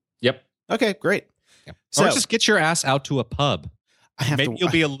online? Yep. Okay, great. Yeah. So, or just get your ass out to a pub. Maybe you'll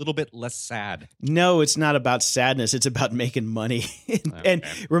be a little bit less sad. No, it's not about sadness. It's about making money. And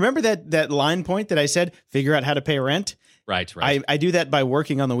remember that line point that I said, figure out how to pay rent? Right. I do that by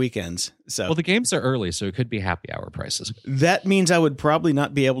working on the weekends. So well, the games are early, so it could be happy hour prices. That means I would probably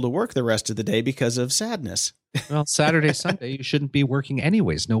not be able to work the rest of the day because of sadness. Well, Saturday, Sunday, you shouldn't be working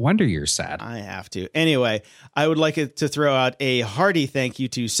anyways. No wonder you're sad. I have to. Anyway, I would like to throw out a hearty thank you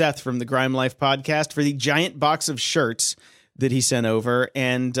to Seth from the Grime Life podcast for the giant box of shirts that he sent over,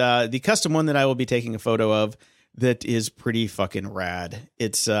 and the custom one that I will be taking a photo of that is pretty fucking rad.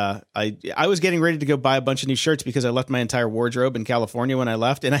 It's I was getting ready to go buy a bunch of new shirts because I left my entire wardrobe in California when I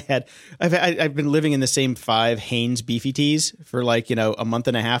left, and I've been living in the same 5 Hanes beefy tees for a month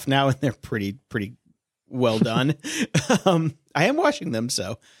and a half now, and they're pretty well done. I am washing them,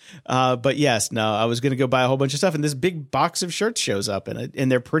 so but yes, no, I was going to go buy a whole bunch of stuff, and this big box of shirts shows up, and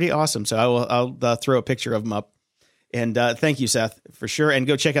they're pretty awesome. So I'll throw a picture of them up. And thank you, Seth, for sure. And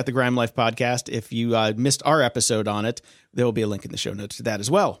go check out the Grime Life podcast. If you missed our episode on it, there will be a link in the show notes to that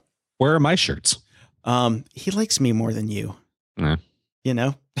as well. Where are my shirts? He likes me more than you.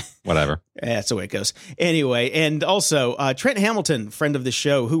 Whatever. That's the way it goes. Anyway, and also Trent Hamilton, friend of the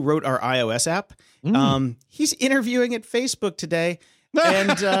show, who wrote our iOS app. He's interviewing at Facebook today.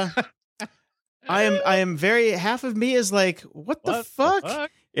 And I am very, half of me is like, what the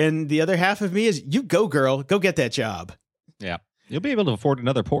fuck? And the other half of me is, you go, girl, go get that job. Yeah. You'll be able to afford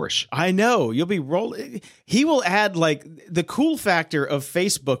another Porsche. I know. You'll be rolling. He will add the cool factor of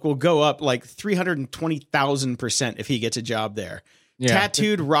Facebook will go up 320,000% if he gets a job there. Yeah.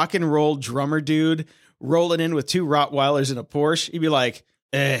 Tattooed rock and roll drummer dude rolling in with 2 Rottweilers in a Porsche. He'd be like,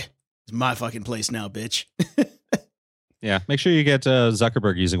 it's my fucking place now, bitch. Yeah. Make sure you get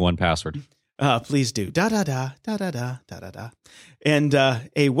Zuckerberg using 1Password. Please do. Da da da da da da da da da. And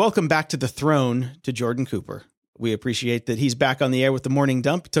a welcome back to the throne to Jordan Cooper. We appreciate that he's back on the air with the Morning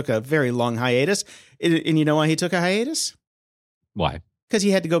Dump. Took a very long hiatus. And you know why he took a hiatus? Why? Because he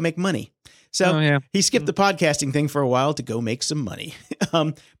had to go make money. So he skipped the podcasting thing for a while to go make some money.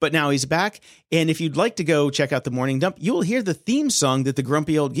 But now he's back. And if you'd like to go check out the Morning Dump, you'll hear the theme song that the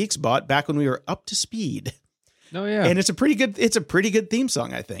Grumpy Old Geeks bought back when we were up to speed. Oh, yeah. And it's a pretty good theme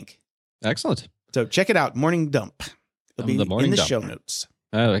song, I think. Excellent. So check it out, Morning Dump. It'll be in the show notes.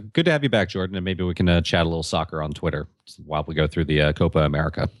 Good to have you back, Jordan, and maybe we can chat a little soccer on Twitter while we go through the Copa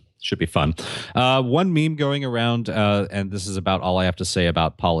America. Should be fun. One meme going around, and this is about all I have to say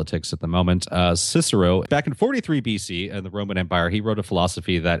about politics at the moment. Cicero, back in 43 BC in the Roman Empire, he wrote a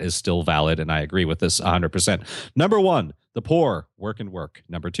philosophy that is still valid, and I agree with this 100%. Number 1, the poor work and work.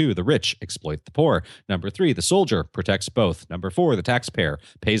 Number 2, the rich exploit the poor. Number 3, the soldier protects both. Number 4, the taxpayer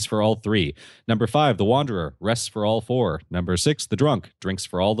pays for all 3. Number 5, the wanderer rests for all 4. Number 6, the drunk drinks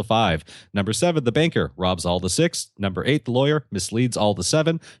for all the 5. Number 7, the banker robs all the 6. Number 8, the lawyer misleads all the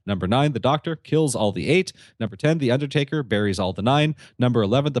 7. Number 9, the doctor kills all the 8. Number 10, the undertaker buries all the 9. Number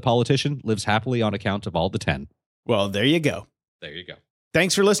 11, the politician lives happily on account of all the 10. Well, there you go. There you go.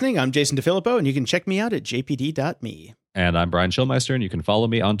 Thanks for listening. I'm Jason DeFilippo, and you can check me out at jpd.me. And I'm Brian Schulmeister, and you can follow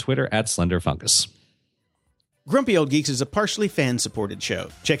me on Twitter at SlenderFungus. Grumpy Old Geeks is a partially fan-supported show.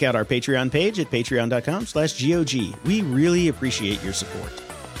 Check out our Patreon page at patreon.com/GOG. We really appreciate your support.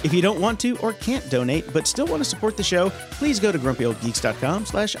 If you don't want to or can't donate, but still want to support the show, please go to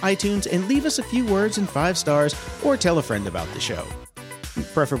grumpyoldgeeks.com/iTunes and leave us a few words and 5 stars, or tell a friend about the show.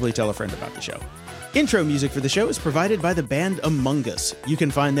 Preferably tell a friend about the show. Intro music for the show is provided by the band Among Us. You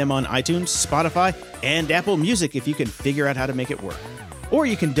can find them on iTunes, Spotify, and Apple Music if you can figure out how to make it work. Or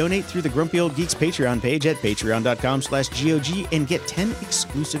you can donate through the Grumpy Old Geeks Patreon page at patreon.com/GOG and get 10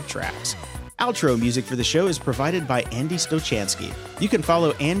 exclusive tracks. Outro music for the show is provided by Andy Stochansky. You can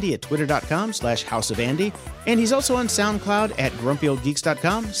follow Andy at twitter.com/houseofandy, and he's also on SoundCloud at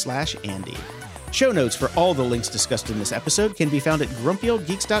grumpyoldgeeks.com/Andy. Show notes for all the links discussed in this episode can be found at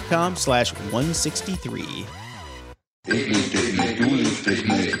grumpyoldgeeks.com/163.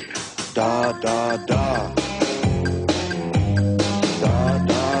 Da da da.